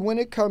 see, when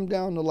it come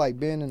down to like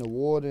being in the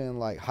water and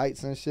like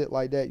heights and shit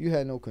like that, you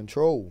had no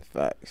control.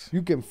 Facts.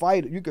 You can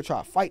fight it. You could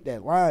try to fight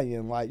that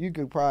lion. Like you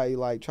could probably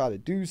like try to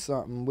do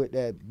something with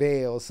that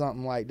bear or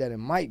something like that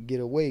and might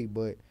get away.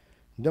 But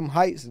them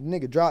heights,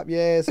 nigga, drop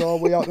your ass all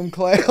the way out them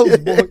clouds,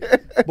 boy.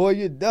 Boy,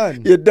 you're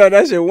done. You're done.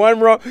 That shit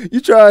one wrong.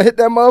 You try to hit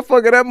that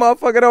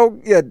motherfucker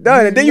don't. You're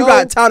done. And then you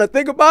got time to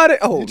think about it.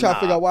 Oh, you try to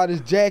figure out why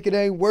this jacket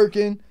ain't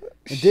working.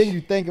 And then you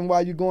thinking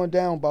while you going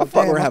down about, I'm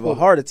fucking have a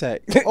heart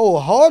attack. Oh,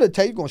 a heart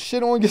attack? You gonna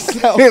shit on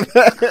yourself?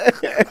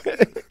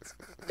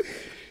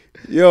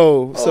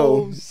 Yo, so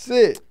oh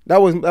shit.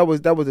 That was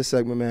the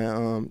segment,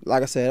 man.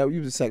 Like I said, you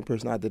was the second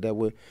person I did that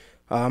with.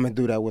 I'm gonna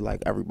do that with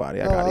like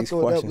everybody. I got these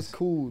questions. That was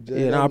cool,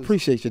 Jay. Yeah, and I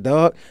appreciate you,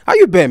 dog. How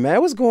you been,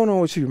 man? What's going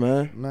on with you,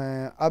 man?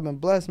 Man, I've been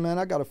blessed, man.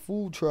 I got a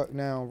food truck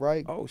now,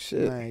 right? Oh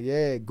shit. Man,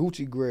 yeah,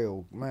 Gucci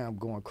Grill. Man, I'm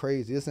going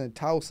crazy. It's in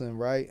Towson,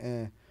 right?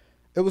 And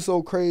it was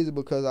so crazy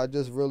because I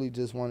just really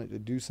just wanted to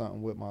do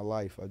something with my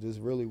life. I just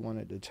really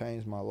wanted to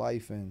change my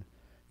life and,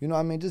 you know what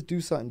I mean, just do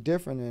something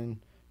different.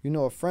 And, you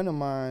know, a friend of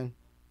mine,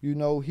 you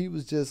know, he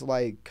was just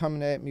like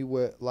coming at me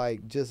with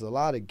like just a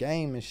lot of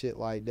game and shit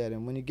like that.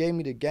 And when he gave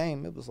me the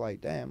game, it was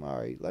like, damn, all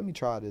right, let me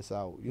try this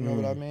out. You know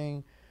what I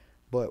mean?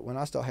 But when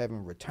I started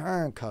having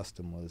return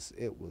customers,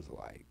 it was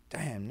like,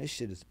 damn, this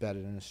shit is better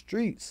than the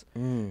streets.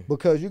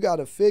 Because you got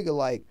to figure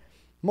like,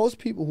 most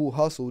people who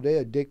hustle, they're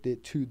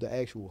addicted to the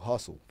actual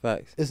hustle.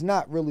 Facts. It's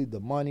not really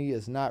the money.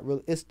 It's not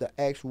really. It's the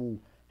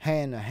actual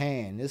hand to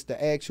hand. It's the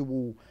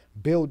actual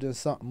building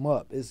something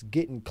up. It's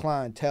getting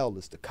clientele.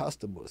 It's the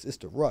customers. It's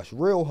the rush.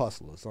 Real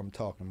hustlers I'm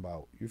talking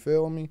about. You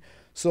feel me?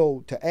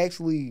 So to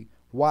actually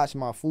watch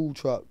my food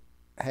truck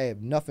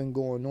have nothing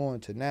going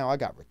on to now, I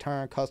got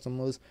return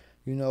customers.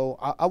 You know,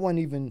 I wasn't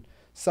even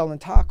selling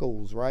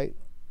tacos, right?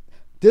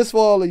 This for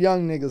all the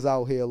young niggas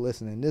out here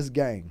listening. This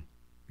game.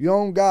 You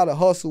don't gotta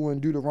hustle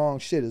and do the wrong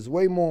shit. There's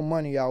way more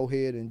money out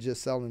here than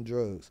just selling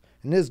drugs.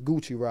 And this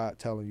Gucci ride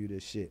telling you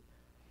this shit.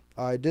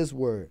 All right, this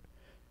word.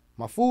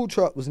 My food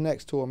truck was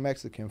next to a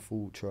Mexican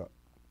food truck.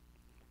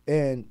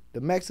 And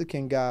the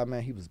Mexican guy,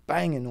 man, he was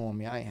banging on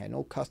me. I ain't had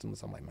no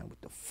customers. I'm like, man, what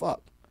the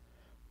fuck?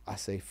 I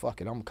say,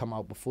 fuck it, I'm gonna come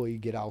out before you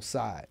get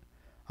outside.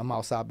 I'm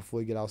outside before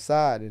he get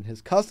outside. And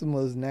his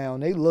customers now,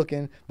 they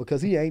looking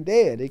because he ain't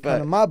there. They come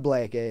to my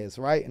black ass,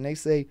 right? And they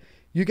say,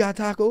 you got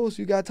tacos?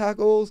 You got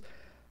tacos?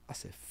 I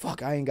said,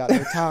 fuck, I ain't got no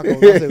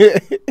tacos. I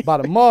said,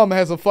 but the mom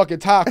has some fucking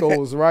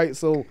tacos, right?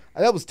 So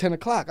that was 10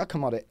 o'clock. I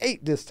come out at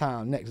 8 this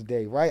time next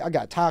day, right? I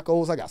got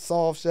tacos. I got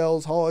soft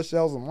shells, hard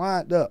shells. I'm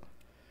lined up.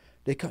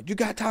 They come, you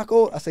got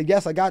tacos? I said,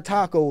 yes, I got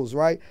tacos,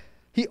 right?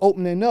 He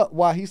opening up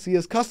while he see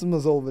his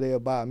customers over there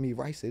by me,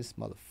 right? He said, this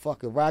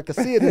motherfucker, right? I could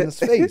see it in his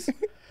face.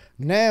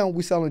 Now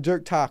we selling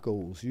jerk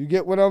tacos. You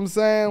get what I'm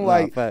saying?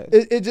 Like,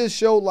 it just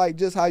showed like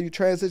just how you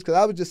transition. Because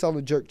I was just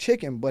selling jerk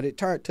chicken, but it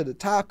turned to the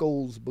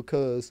tacos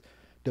because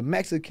the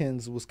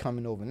Mexicans was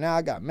coming over. Now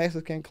I got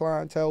Mexican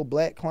clientele,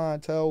 black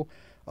clientele,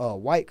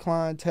 white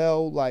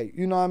clientele, like,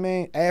 you know what I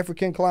mean?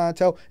 African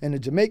clientele. And the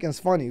Jamaicans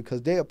funny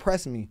because they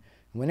oppress me.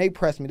 When they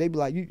press me, they be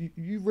like,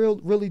 you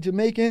really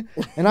Jamaican?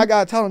 And I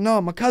got to tell them,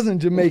 no, my cousin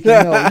Jamaican.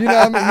 No, you know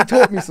what I mean? He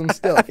taught me some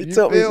stuff. You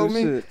feel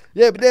me? Shit.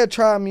 Yeah, but they'll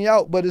try me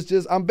out. But it's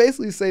just, I'm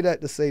basically say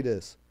that to say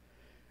this.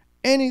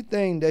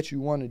 Anything that you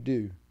want to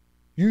do,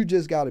 you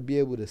just got to be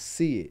able to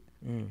see it.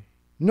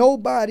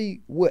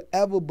 Nobody would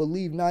ever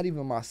believe, not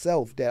even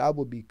myself, that I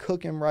would be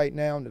cooking right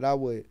now, that I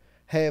would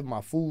have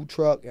my food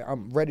truck, and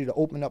I'm ready to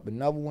open up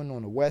another one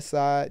on the west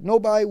side.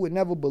 Nobody would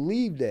never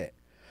believe that.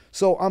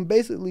 So I'm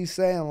basically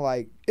saying,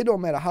 like, it don't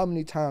matter how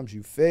many times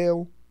you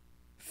fail,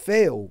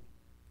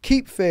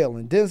 keep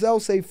failing. Denzel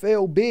say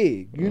fail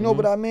big. You know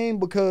what I mean?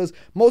 Because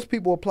most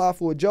people apply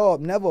for a job,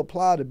 never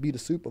apply to be the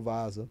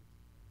supervisor.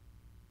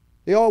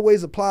 They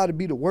always apply to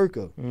be the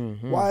worker.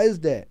 Why is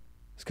that?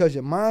 It's because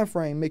your mind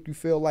frame make you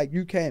feel like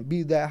you can't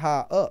be that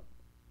high up.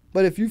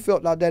 But if you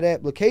filled out that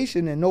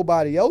application and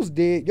nobody else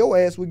did, your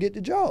ass would get the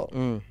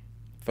job.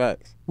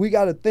 Facts. We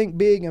got to think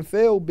big and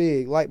fail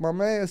big, like my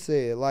man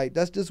said. Like,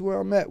 that's just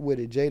where I'm at with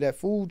it, Jay. That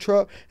food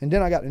truck. And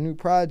then I got a new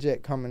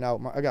project coming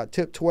out. I got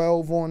Tip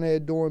 12 on there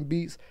doing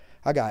beats.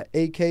 I got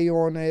AK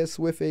on there,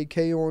 Swift AK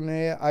on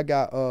there. I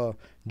got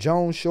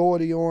Joan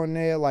Shorty on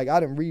there. Like, I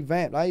done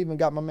revamped. I even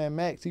got my man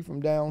Max. He from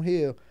down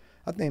here.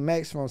 I think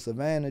Max from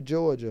Savannah,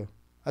 Georgia.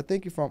 I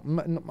think he from,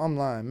 I'm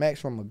lying, Max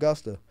from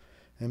Augusta.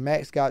 And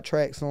Max got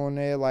tracks on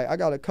there. Like, I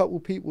got a couple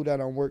people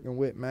that I'm working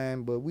with,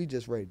 man, but we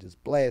just ready to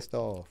just blast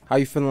off. How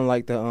you feeling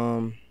like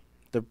the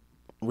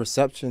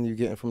reception you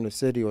getting from the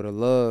city or the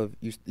love?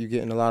 You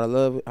getting a lot of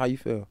love? How you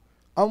feel?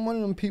 I'm one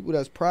of them people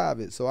that's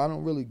private, so I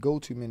don't really go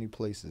too many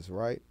places,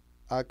 right?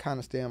 I kind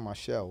of stay on my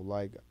shell.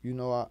 Like, you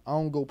know, I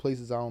don't go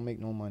places I don't make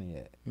no money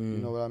at. You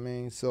know what I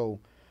mean? So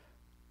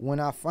when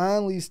I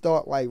finally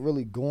start like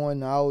really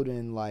going out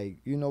and like,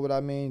 you know what I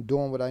mean,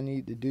 doing what I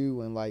need to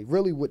do, and like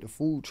really with the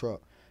food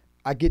truck,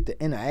 I get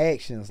the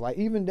interactions. Like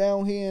even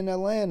down here in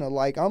Atlanta,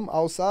 like I'm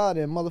outside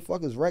and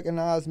motherfuckers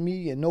recognize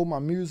me and know my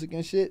music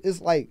and shit. It's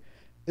like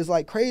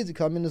crazy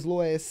 'cause I'm in this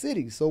little ass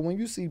city. So when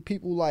you see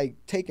people like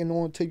taking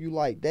on to you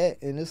like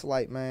that, and it's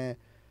like, man,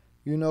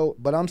 you know,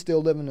 but I'm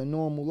still living a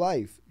normal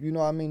life. You know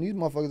what I mean? These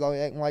motherfuckers out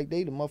here acting like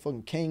they the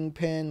motherfucking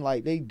kingpin,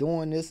 like they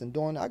doing this and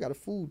doing that. I got a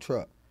food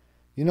truck.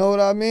 You know what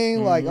I mean?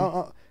 Mm-hmm.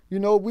 Like, you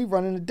know, we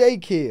running a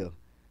daycare.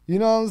 You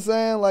know what I'm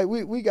saying? Like,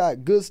 we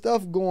got good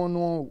stuff going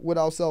on with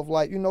ourselves.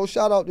 Like, you know,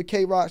 shout out to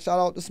K-Rock, shout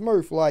out to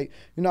Smurf. Like,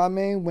 you know what I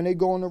mean? When they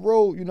go on the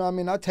road, you know what I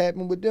mean? I tap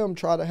in with them,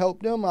 try to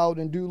help them out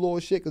and do little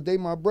shit because they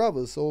my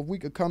brothers. So if we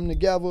could come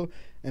together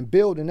and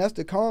build, and that's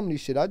the comedy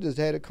shit. I just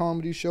had a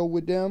comedy show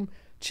with them.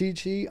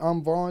 Chi-Chi,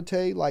 I'm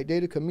Vontae. Like, they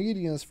the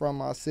comedians from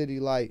my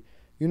city. Like,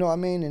 you know what I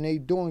mean? And they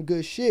doing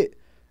good shit.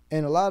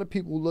 And a lot of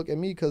people look at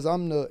me because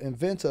I'm the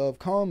inventor of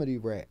comedy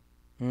rap.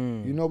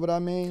 You know what I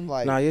mean?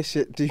 Like, nah, your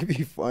shit do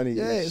be funny.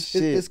 Yeah,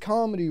 it's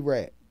comedy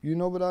rap. You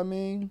know what I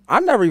mean? I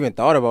never even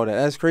thought about it.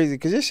 That's crazy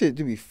because your shit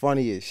do be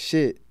funny as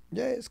shit.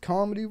 Yeah, it's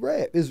comedy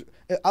rap.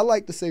 I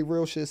like to say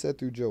real shit said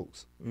through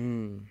jokes.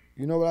 You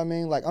know what I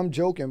mean? Like, I'm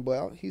joking,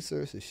 but he's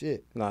serious as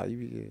shit. Nah,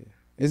 yeah.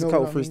 It's a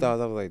couple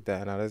freestyles I was like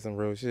that. Nah, that's some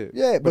real shit.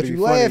 Yeah, but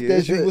you laughed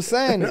as you were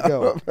saying it,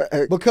 though.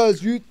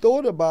 Because you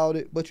thought about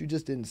it, but you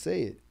just didn't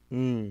say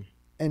it.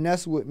 And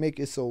that's what make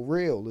it so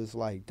real. It's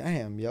like,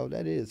 damn, yo,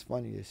 that is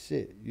funny as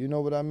shit. You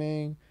know what I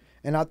mean?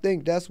 And I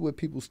think that's what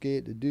people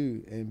scared to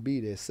do and be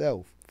their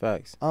self.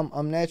 Facts.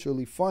 I'm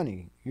naturally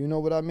funny. You know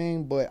what I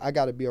mean? But I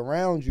got to be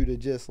around you to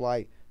just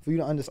like, for you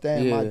to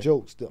understand my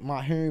jokes,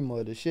 my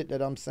humor, the shit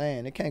that I'm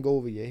saying. It can't go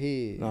over your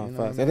head. No, you know facts.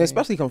 I mean? And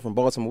especially coming from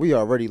Baltimore, we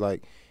already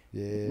like,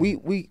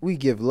 we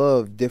give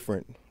love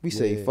different. We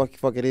say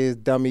fuck it is,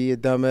 dummy, you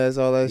dumbass,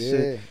 all that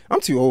shit.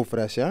 I'm too old for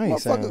that shit. I ain't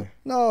saying.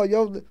 No,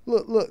 yo,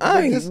 look.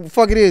 I ain't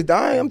fuck it is.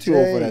 I'm too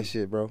old for that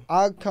shit, bro.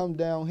 I come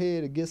down here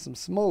to get some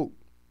smoke.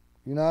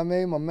 You know what I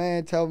mean? My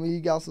man tell me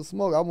he got some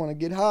smoke. I want to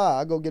get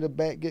high. I go get a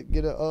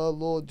get a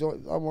little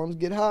joint. I want to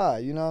get high.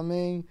 You know what I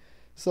mean?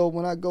 So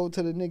when I go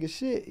to the nigga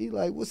shit, he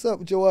like, what's up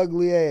with your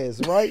ugly ass,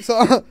 right?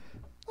 So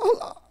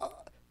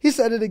he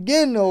said it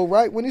again though,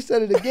 right? When he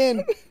said it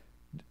again,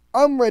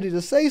 I'm ready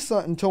to say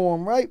something to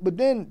him, right? But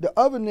then the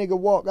other nigga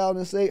walk out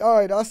and say, all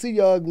right, I see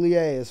your ugly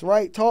ass,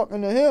 right?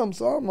 Talking to him.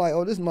 So I'm like,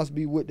 oh, this must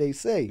be what they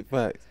say.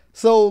 Right.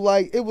 So,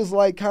 like, it was,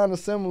 like, kind of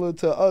similar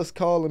to us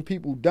calling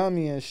people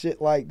dummy and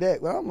shit like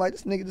that. But I'm like,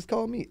 this nigga just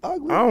called me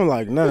ugly. I don't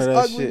like none of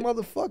that shit. This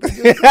ugly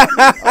motherfucker just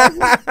called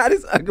me ugly.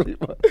 This ugly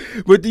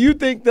motherfucker. But do you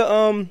think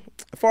as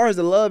far as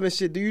the love and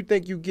shit, do you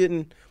think you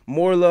getting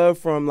more love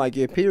from, like,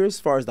 your peers as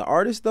far as the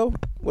artists, though?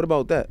 What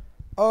about that?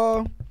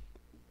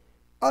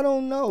 I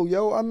don't know,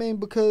 yo. I mean,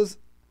 because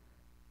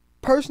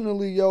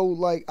personally, yo,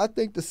 like, I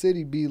think the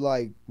city be,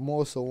 like,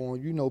 more so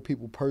on, you know,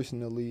 people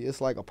personally. It's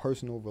like a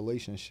personal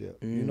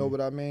relationship. You know what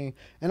I mean?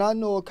 And I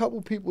know a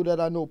couple people that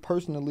I know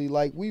personally,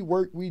 like, we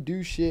work, we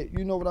do shit.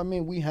 You know what I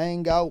mean? We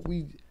hang out.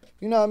 You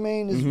know what I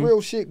mean? There's real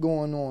shit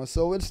going on.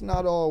 So it's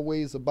not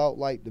always about,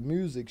 like, the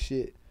music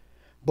shit.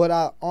 But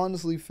I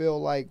honestly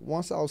feel like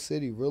once our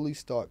city really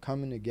start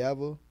coming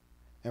together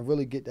and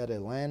really get that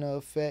Atlanta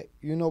effect,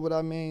 you know what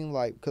I mean?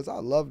 Like, because I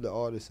love the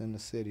artists in the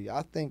city.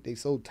 I think they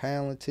so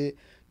talented.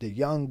 The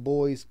young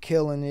boys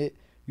killing it,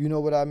 you know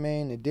what I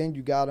mean? And then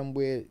you got them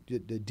where the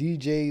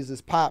DJs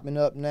is popping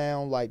up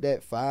now, like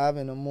that 5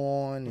 in the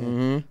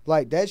morning.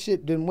 Like, that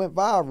shit then went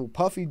viral.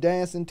 Puffy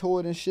dancing to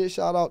it and shit.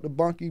 Shout out to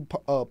Bunky,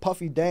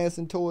 Puffy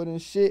dancing to it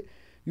and shit.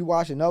 You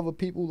watching other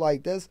people,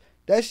 like,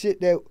 that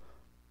shit that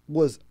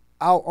was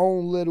our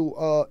own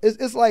little,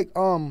 it's like,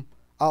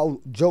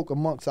 I'll joke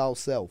amongst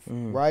ourselves,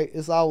 right?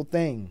 It's our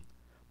thing.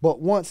 But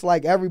once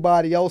like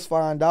everybody else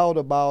find out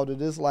about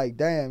it, it's like,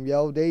 damn,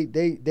 yo, they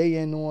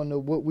in on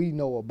what we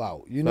know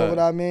about. You know what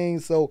I mean?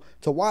 So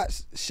to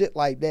watch shit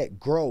like that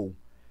grow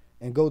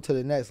and go to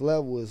the next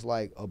level is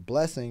like a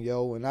blessing,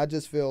 yo. And I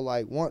just feel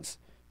like once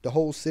the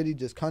whole city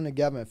just come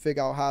together and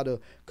figure out how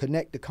to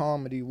connect the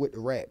comedy with the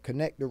rap,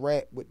 connect the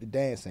rap with the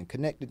dancing,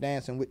 connect the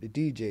dancing with the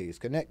DJs,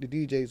 connect the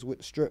DJs with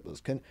the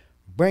strippers,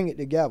 bring it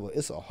together.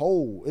 It's a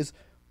whole.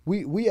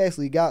 We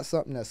actually got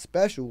something that's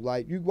special.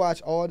 Like, you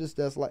watch artists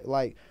that's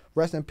like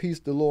rest in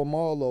peace to Lil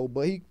Marlowe,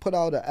 but he put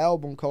out an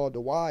album called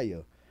The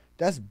Wire.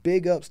 That's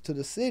big ups to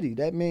the city.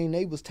 That mean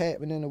they was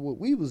tapping into what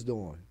we was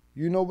doing.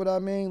 You know what I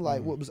mean?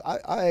 Like,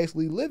 I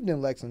actually lived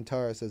in Lexington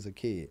Terrace as a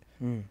kid.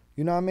 You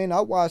know what I mean?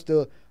 I watched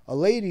a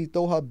lady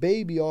throw her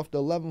baby off the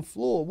 11th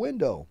floor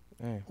window.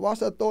 I watched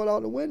her throw it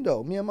out the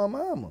window, me and my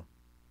mama.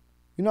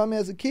 You know what I mean?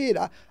 As a kid,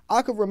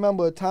 I could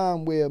remember a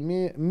time where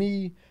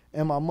me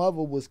and my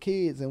mother was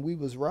kids and we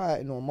was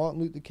riding on Martin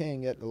Luther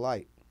King at the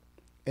light.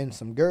 And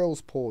some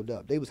girls pulled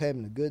up. They was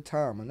having a good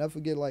time. I'll never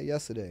forget, like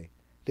yesterday.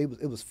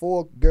 It was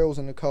 4 girls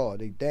in the car.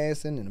 They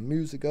dancing and the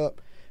music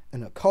up.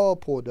 And a car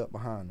pulled up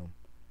behind them.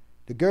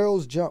 The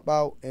girls jump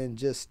out and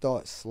just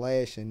start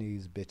slashing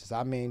these bitches.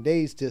 I mean,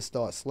 they just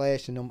start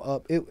slashing them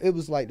up. It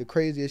was like the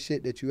craziest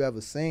shit that you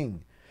ever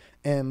seen.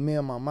 And me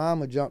and my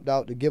mama jumped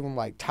out to give him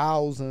like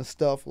towels and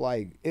stuff.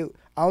 Like I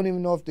don't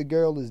even know if the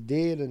girl is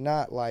dead or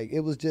not. Like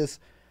it was just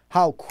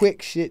how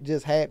quick shit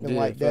just happened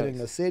like that in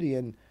the city.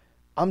 And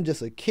I'm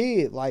just a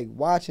kid like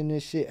watching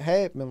this shit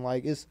happen.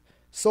 Like it's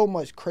so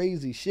much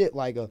crazy shit.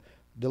 Like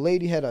the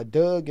lady had a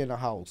dog in the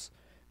house.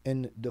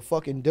 And the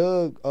fucking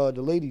dog,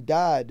 the lady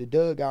died. The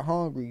dog got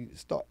hungry,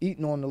 start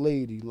eating on the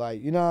lady.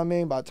 Like, you know what I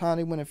mean? By the time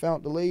they went and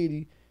found the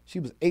lady, she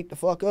was ate the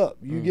fuck up.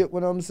 You get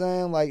what I'm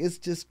saying? Like, it's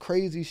just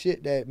crazy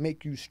shit that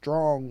make you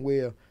strong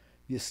where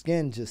your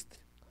skin just,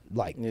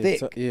 like, thick.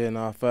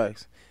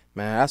 Facts.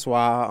 Man, that's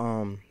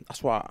why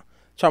I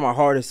try my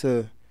hardest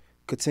to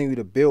continue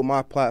to build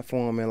my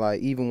platform. And,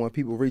 like, even when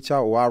people reach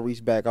out, or I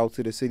reach back out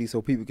to the city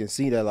so people can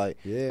see that, like,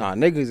 nah,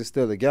 niggas is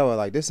still together.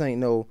 Like, this ain't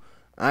no...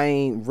 I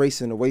ain't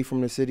racing away from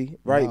the city,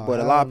 right? Nah, but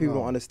a lot of people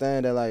don't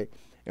understand that, like,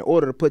 in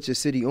order to put your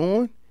city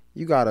on,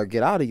 you gotta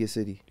get out of your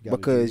city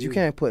because you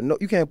can't put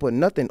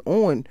nothing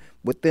on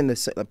within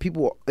the like,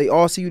 people. They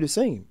all see you the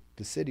same.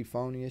 The city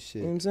phony as shit.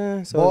 You know what I'm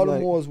saying? So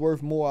Baltimore is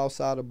worth more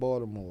outside of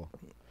Baltimore.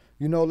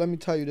 You know, let me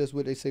tell you this: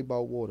 what they say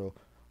about water.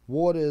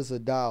 Water is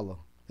 $1.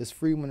 It's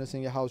free when it's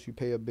in your house. You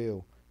pay a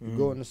bill. You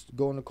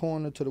go in the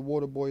corner to the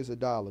water boy, it's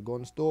 $1. Go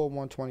in the store,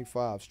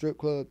 $1.25. Strip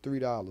club,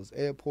 $3.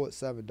 Airport,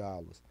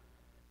 $7.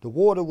 The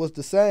water was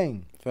the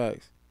same.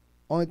 Facts.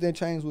 Only thing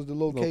changed was the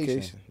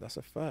location. That's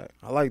a fact.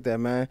 I like that,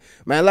 man.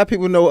 Man, let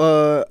people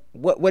know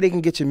where they can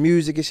get your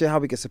music and shit, how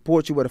we can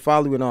support you, where to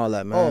follow you and all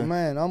that, man. Oh,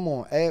 man, I'm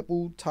on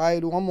Apple,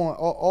 Tidal. I'm on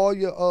all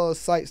your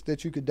sites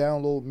that you could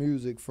download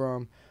music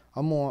from.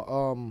 I'm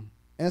on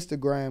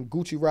Instagram,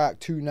 Gucci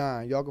Rock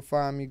 29. Y'all can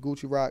find me,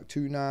 Gucci Rock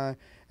 29.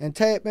 And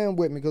tap in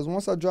with me, because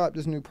once I drop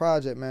this new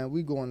project, man,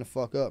 we going to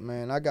fuck up,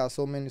 man. I got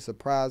so many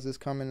surprises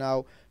coming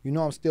out. You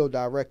know I'm still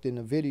directing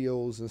the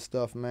videos and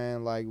stuff,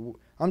 man. Like,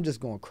 I'm just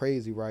going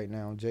crazy right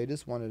now, Jay.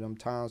 This one of them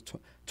times.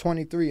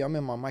 23, I'm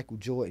in my Michael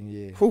Jordan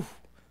year. Whew.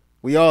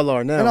 We all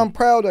are now. And I'm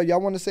proud of you. I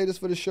want to say this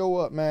for the show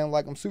up, man.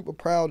 Like, I'm super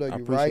proud of you, I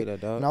appreciate right? That,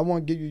 dog. And I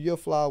want to give you your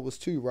flowers,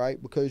 too,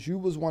 right? Because you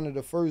was one of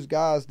the first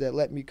guys that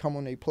let me come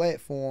on a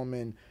platform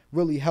and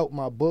really help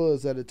my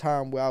buzz at a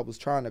time where I was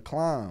trying to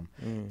climb.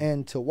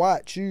 And to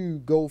watch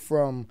you go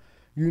from,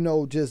 you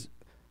know, just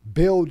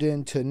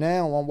building to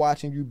now I'm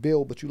watching you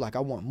build, but you like, I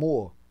want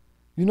more.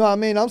 You know what I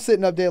mean? I'm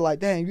sitting up there like,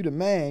 dang, you the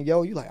man,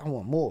 yo. You like, I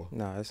want more.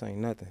 Nah, this ain't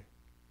nothing.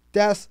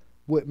 That's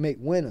what make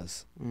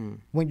winners.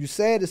 When you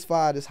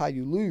satisfied is how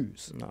you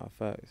lose. Nah,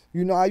 facts.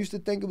 You know, I used to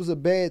think it was a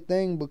bad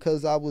thing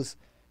because I was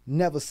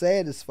never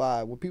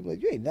satisfied. When people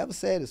like, you ain't never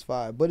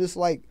satisfied. But it's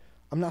like,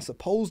 I'm not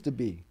supposed to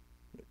be.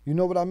 You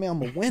know what I mean?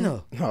 I'm a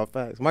winner. No,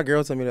 facts. My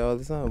girl tell me that all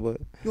the time,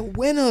 but you're a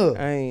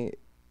winner.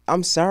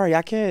 I'm sorry,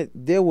 I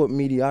can't deal with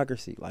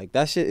mediocrity. Like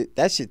that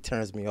shit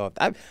turns me off.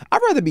 I'd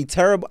rather be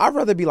terrible. I'd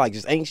rather be like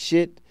just ain't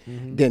shit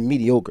than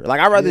mediocre. Like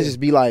I'd rather just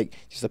be like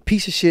just a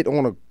piece of shit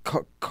on a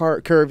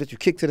curve that you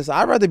kick to the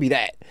side. I'd rather be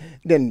that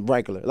than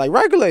regular. Like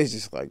regular is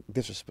just like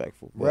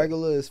disrespectful.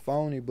 Regular is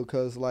phony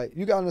because like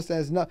you gotta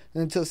understand it's not.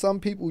 And to some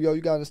people, yo,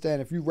 you gotta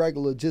understand if you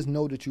regular, just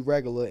know that you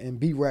regular and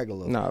be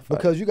regular. Nah,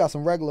 because you got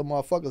some regular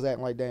motherfuckers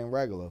acting like they ain't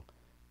regular.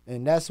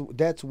 And that's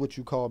what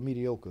you call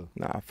mediocre.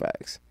 Nah,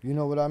 facts. You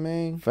know what I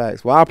mean?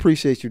 Facts. Well, I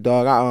appreciate you,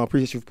 dog. I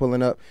appreciate you for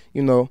pulling up.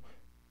 You know,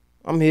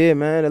 I'm here,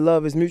 man. The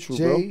love is mutual,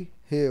 bro. J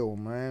Hill,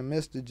 man.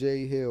 Mr.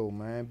 J Hill,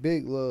 man.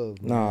 Big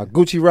love, man. Nah,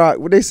 Gucci Rock.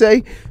 What they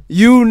say?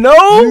 You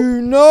know?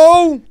 You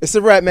know? It's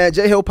a wrap, man.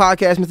 J Hill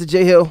Podcast, Mr.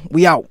 J Hill.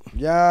 We out.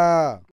 Yeah.